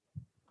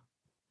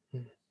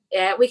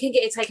 Yeah, we can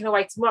get it taken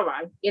away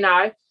tomorrow, you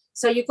know.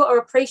 So you've got to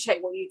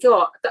appreciate what you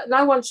got.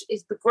 No one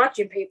is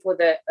begrudging people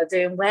that are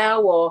doing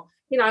well, or,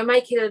 you know,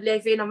 making a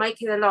living or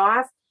making a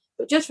life.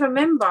 But just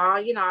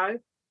remember, you know,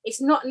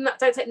 it's not,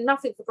 don't take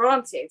nothing for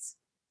granted.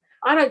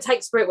 I don't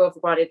take Spirit World for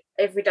granted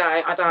every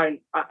day. I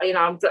don't. You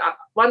know,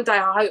 one day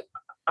I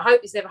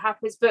hope this never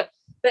happens. But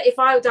if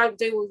I don't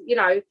do, you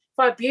know, if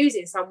I abuse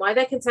it in some way,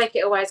 they can take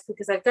it away as quick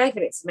as they've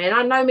given it to me. And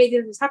I know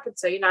mediums has happened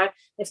to, you know,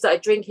 they've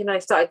started drinking,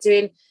 they've started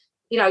doing,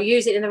 you know,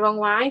 use it in the wrong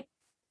way.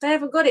 They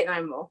haven't got it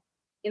no more,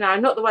 you know,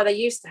 not the way they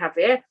used to have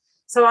it.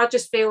 So I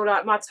just feel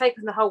like my take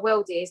on the whole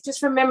world is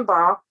just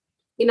remember,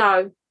 you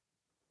know,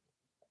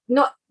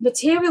 not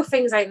material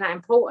things ain't that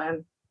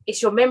important.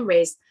 It's your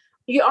memories.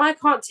 I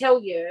can't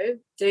tell you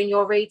doing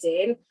your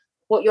reading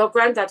what your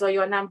granddad or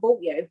your nan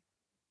bought you.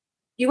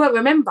 You won't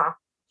remember.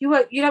 You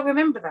don't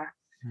remember that.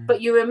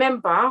 But you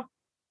remember,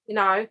 you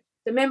know,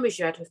 the memories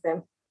you had with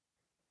them.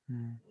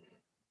 And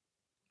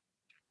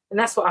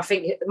that's what I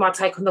think my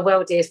take on the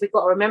world is. We've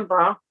got to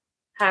remember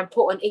how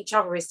important each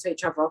other is to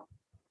each other.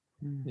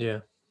 Yeah.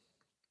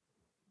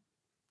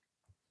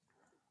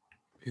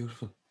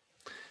 Beautiful.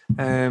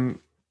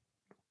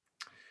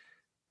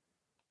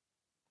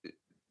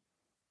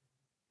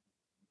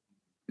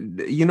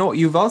 You know,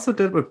 you've also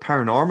dealt with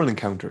paranormal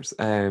encounters.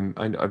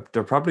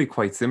 They're probably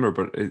quite similar,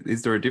 but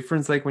is there a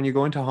difference, like when you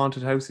go into a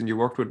haunted house and you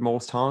worked with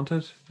Most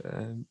Haunted?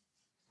 No,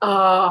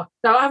 I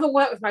haven't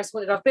worked with Most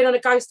Haunted. I've been on a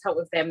ghost hunt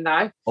with them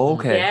though.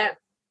 Okay. Yeah,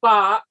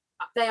 but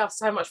they are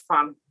so much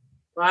fun,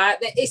 right?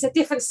 It's a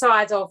different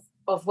side of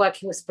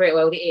working with Spirit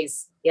World. It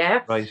is,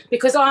 yeah, right.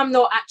 Because I'm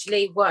not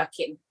actually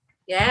working.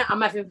 Yeah,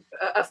 I'm having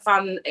a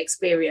fun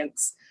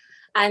experience,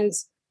 and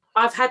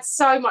I've had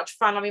so much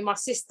fun. I mean, my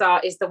sister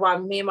is the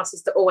one. Me and my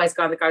sister always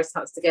go on the ghost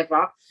hunts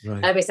together.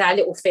 Right. It's our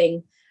little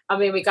thing. I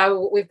mean,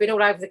 we've been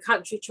all over the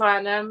country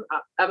trying them.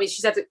 I mean,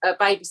 she's had a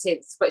baby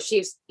since, but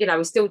she's, you know,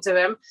 we still do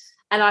them.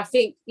 And I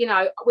think, you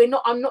know,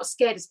 I'm not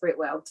scared of Spirit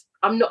World.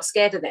 I'm not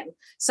scared of them.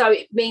 So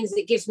it means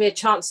it gives me a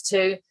chance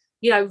to,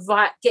 you know,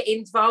 get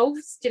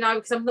involved, you know,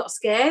 because I'm not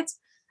scared.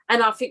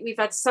 And I think we've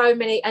had so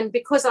many, and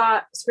because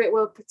our Spirit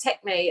World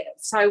protect me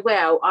so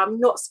well, I'm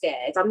not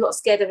scared. I'm not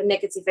scared of a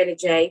negative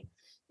energy,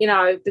 you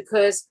know,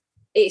 because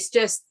it's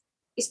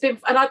been,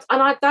 and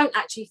I don't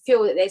actually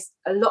feel that there's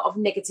a lot of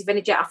negative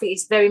energy. I think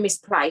it's very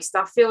misplaced.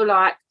 I feel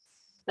like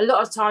a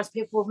lot of times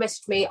people have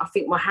messaged me, I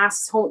think my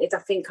house is haunted. I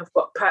think I've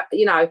got,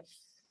 you know,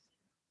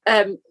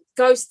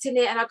 ghosts in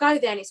it. And I go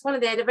there and it's one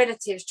of their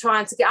relatives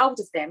trying to get hold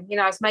of them. You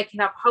know, it's making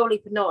up a whole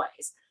heap of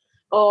noise.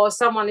 or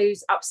someone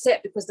who's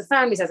upset because the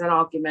family's had an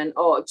argument,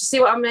 or do you see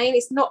what I mean?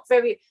 It's not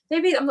very,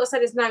 maybe I'm not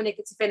saying there's no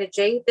negative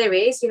energy. There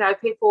is, you know,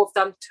 people have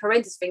done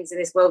horrendous things in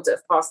this world that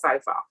have passed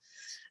over.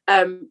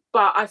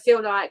 But I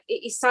feel like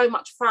it is so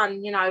much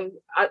fun, you know.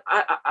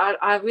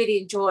 I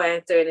really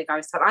enjoy doing a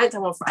ghost hunt. I haven't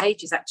done one for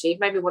ages, actually.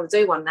 Maybe I want to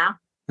do one now.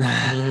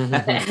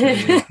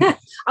 I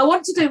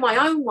want to do my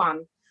own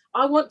one.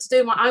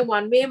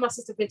 Me and my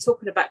sister have been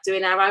talking about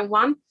doing our own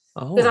one,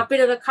 because I've been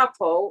in a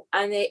couple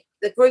and the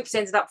groups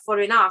ended up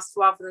following us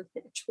rather than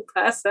the actual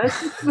person.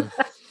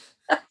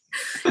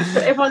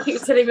 But everyone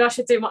keeps telling me I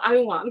should do my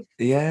own one.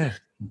 Yeah.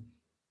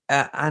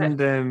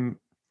 And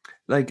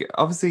like,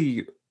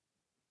 obviously,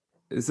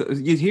 so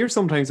you'd hear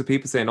sometimes of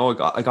people saying, "Oh,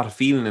 I got a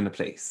feeling in a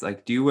place."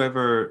 Like, do you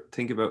ever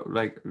think about,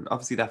 like,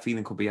 obviously that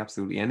feeling could be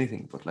absolutely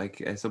anything, but like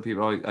some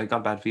people, "Oh, I got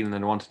a bad feeling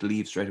and I wanted to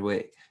leave straight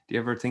away." Do you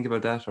ever think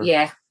about that? Or?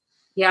 Yeah,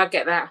 I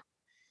get that.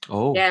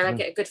 Oh, yeah, I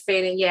get a good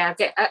feeling. Yeah, I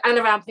get, and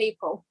around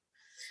people.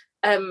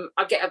 I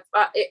get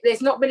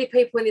there's not many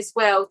people in this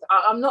world.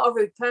 I'm not a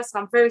rude person.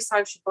 I'm very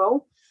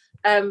sociable.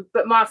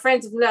 But my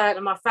friends have learned,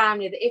 and my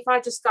family, that if I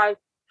just go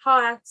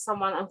hi to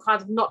someone, I'm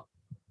kind of not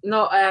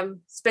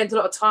spend a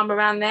lot of time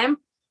around them,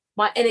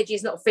 my energy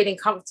is not feeling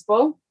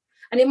comfortable.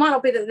 And it might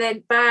not be that they're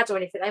bad or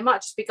anything. They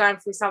might just be going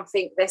through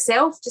something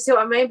themselves. Do you see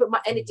what I mean? But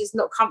my energy is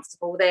not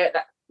comfortable there at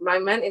that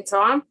moment in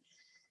time.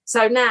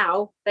 So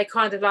now they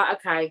kind of like,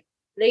 okay,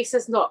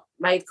 Lisa's not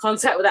made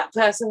contact with that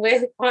person.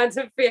 We're kind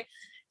of feel.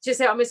 Just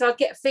see what I mean? So I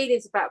get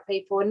feelings about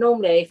people, and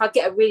normally if I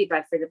get a really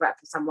bad feeling about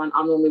someone,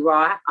 I'm normally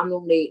right. I'm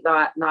normally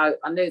like, no,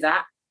 I knew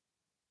that.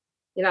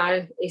 You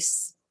know,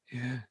 it's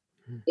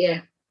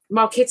yeah.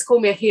 My kids call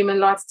me a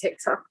human lie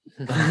detector.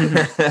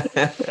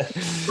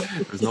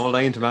 There's no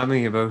lying to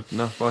Mammy about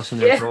not washing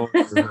their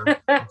clothes or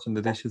washing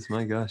the dishes.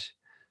 My gosh.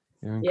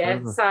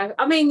 Yeah, so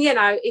I mean, you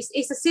know,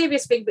 it's a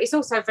serious thing, but it's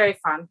also very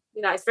fun.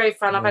 You know, it's very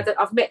fun. Yeah.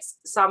 I've met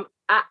some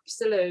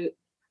absolute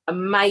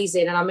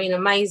amazing, and I mean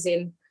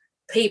amazing,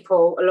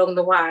 people along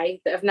the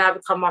way that have now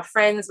become my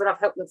friends when I've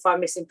helped them find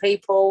missing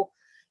people.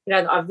 You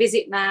know, that I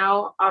visit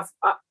now.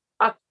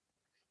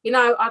 You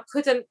know, I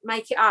couldn't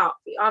make it up.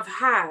 I've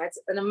had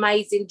an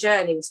amazing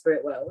journey with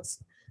Spirit Worlds,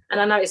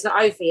 and I know it's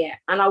not over yet,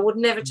 and I would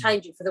never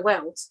change it for the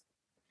world.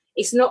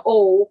 It's not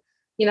all,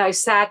 you know,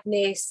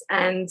 sadness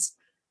and,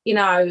 you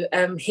know,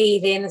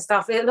 healing and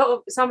stuff.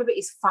 Some of it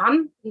is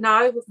fun, you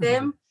know, with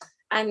them,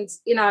 and,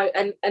 you know,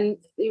 and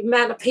the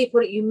amount of people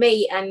that you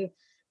meet and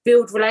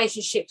build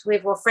relationships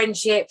with or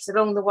friendships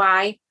along the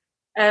way,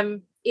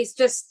 it's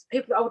just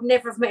people that I would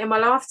never have met in my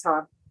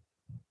lifetime.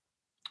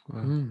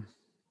 Wow.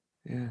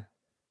 Yeah.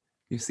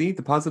 You see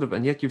the positive,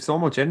 and yet you've so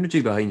much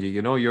energy behind you.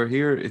 You know, you're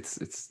here. It's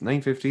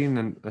 9:15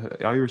 and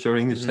Irish or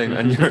English time,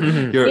 and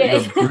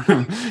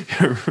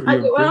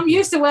well, I'm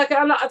used to working.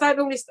 I don't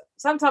normally.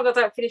 Sometimes I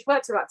don't finish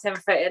work till like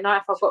 10:30 at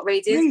night if I've got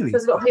readings, really?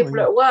 because a lot of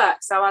people at work,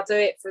 so I do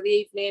it for the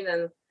evening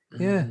and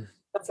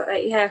stuff like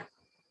that. Yeah.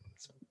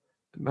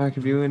 Mark,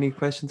 have you any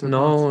questions?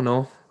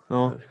 No.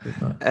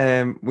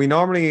 We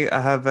normally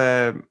have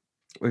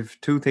we've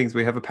two things.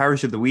 We have a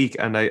parish of the week,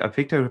 and I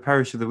picked out a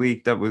parish of the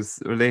week that was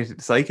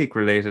psychic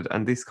related,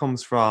 and this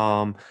comes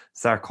from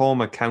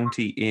Sarcoma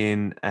County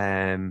in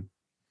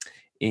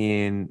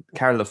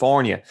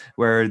California,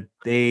 where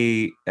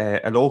a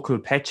local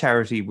pet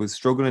charity was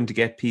struggling to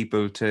get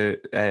people to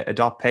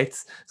adopt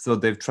pets. So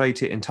they've tried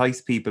to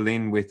entice people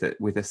in with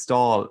a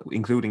stall,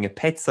 including a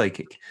pet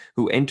psychic,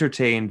 who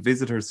entertained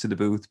visitors to the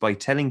booth by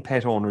telling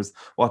pet owners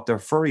what their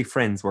furry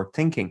friends were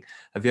thinking.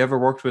 Have you ever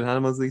worked with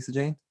animals, Lisa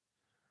Jane?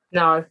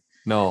 No,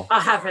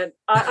 I haven't.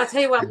 I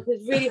tell you what,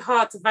 it's really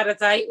hard to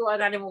validate what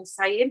an animal's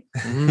saying.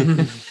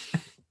 You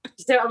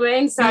see what I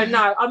mean? So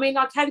no, I mean,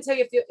 I can tell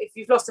you if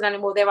you've lost an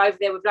animal, they're over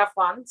there with loved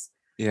ones.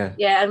 Yeah,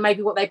 and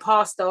maybe what they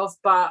passed off,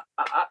 but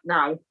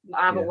no,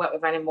 I haven't worked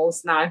with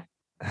animals. No.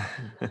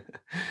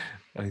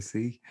 I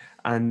see.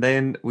 And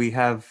then we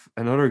have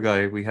another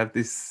guy. We have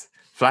this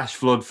flash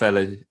flood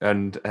fella,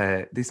 and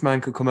this man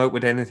could come out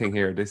with anything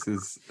here. This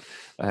is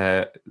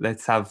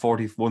let's have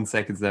 41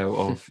 seconds now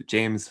of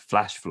James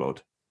Flash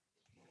Flood.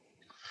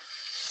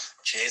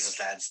 Jesus,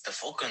 lads, the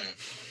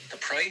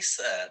price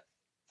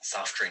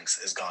soft drinks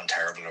has gone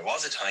terrible. There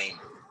was a time,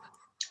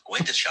 go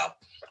into the shop,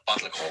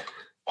 bottle of Coke,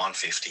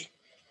 150,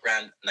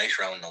 grand, nice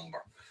round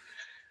number.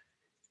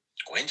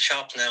 Go into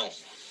shops now,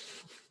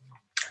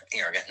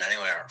 you're getting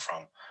anywhere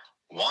from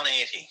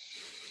 180,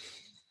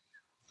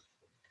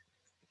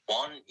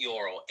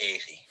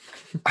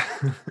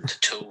 €1.80 to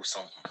 2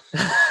 something.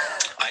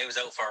 I was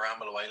out for a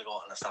ramble a while ago,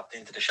 and I stopped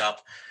into the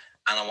shop,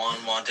 and I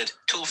wanted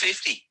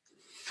 $2.50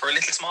 for a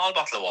little small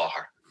bottle of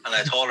water. And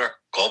I told her,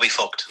 go be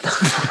fucked.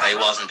 I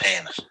wasn't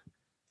paying it.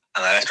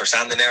 And I left her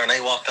standing there, and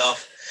I walked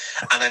off,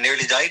 and I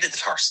nearly died of the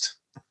thirst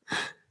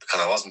because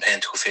I wasn't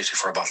paying $2.50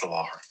 for a bottle of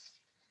water.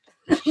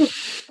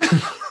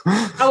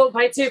 I won't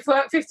pay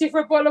 $2.50 for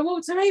a bottle of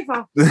water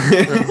either.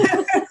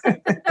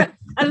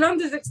 And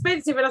London's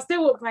expensive, and I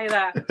still won't pay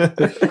that.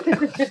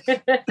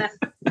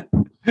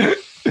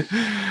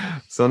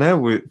 So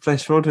now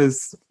Flash Flood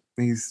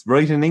he's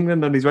right in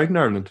England and he's right in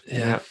Ireland.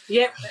 Yep.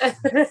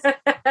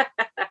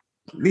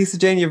 Lisa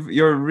Jane,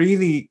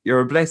 you're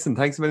a blessing.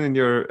 Thanks a million.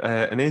 You're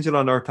an angel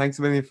on earth. Thanks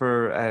a million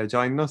for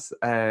joining us.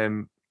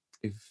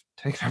 If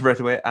taking our breath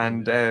away,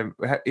 and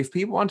if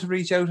people want to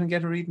reach out and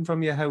get a reading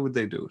from you, how would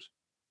they do it?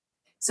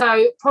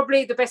 So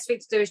probably the best thing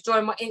to do is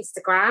join my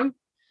Instagram,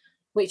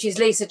 which is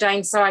Lisa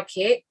Jane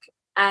Psychic.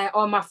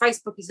 On my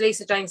Facebook is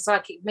Lisa Jane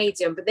Psychic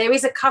Medium, but there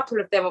is a couple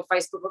of them on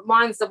Facebook, but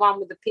mine's the one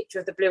with the picture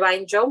of the Blue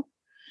Angel.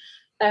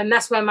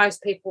 That's where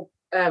most people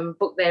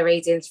book their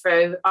readings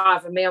through.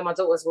 Either me or my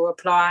daughters will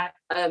reply.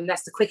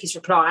 That's the quickest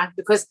reply,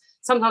 because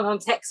sometimes on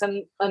text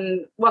and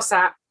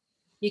WhatsApp,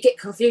 you get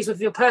confused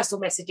with your personal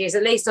messages.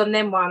 At least on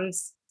them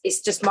ones, it's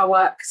just my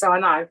work, so I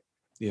know.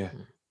 Yeah.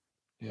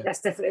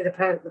 That's definitely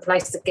the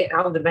place to get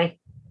hold of me.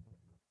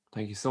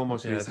 Thank you so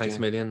much, Yeah, Lisa thanks a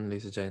Jane. million,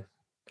 Lisa Jane.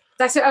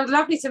 That's it. It was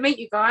lovely to meet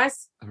you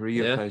guys. A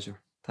real Yeah. pleasure.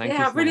 Thank you.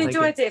 Yeah, so I've really much.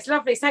 enjoyed it. It's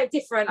lovely. It's something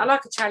different. I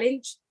like a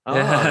challenge.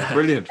 Oh,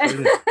 brilliant.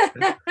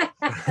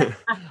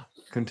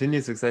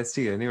 Continued success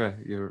to you anyway.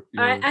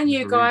 And you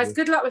you're guys, really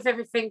good luck with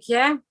everything,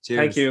 yeah? Cheers.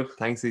 Thank you.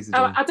 Thanks, Lisa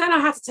Oh, Jane. I don't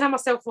know how to turn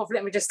myself off,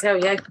 let me just tell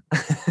you.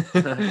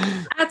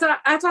 How do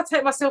I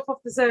take myself off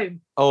the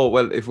Zoom? Oh,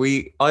 well,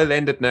 I'll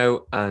end it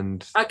now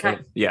and Okay.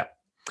 yeah.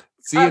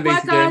 See you, Bye,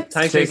 Lisa Jane. guys.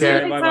 Thanks, Take Lisa.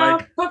 care.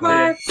 Bye-bye.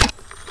 Bye-bye.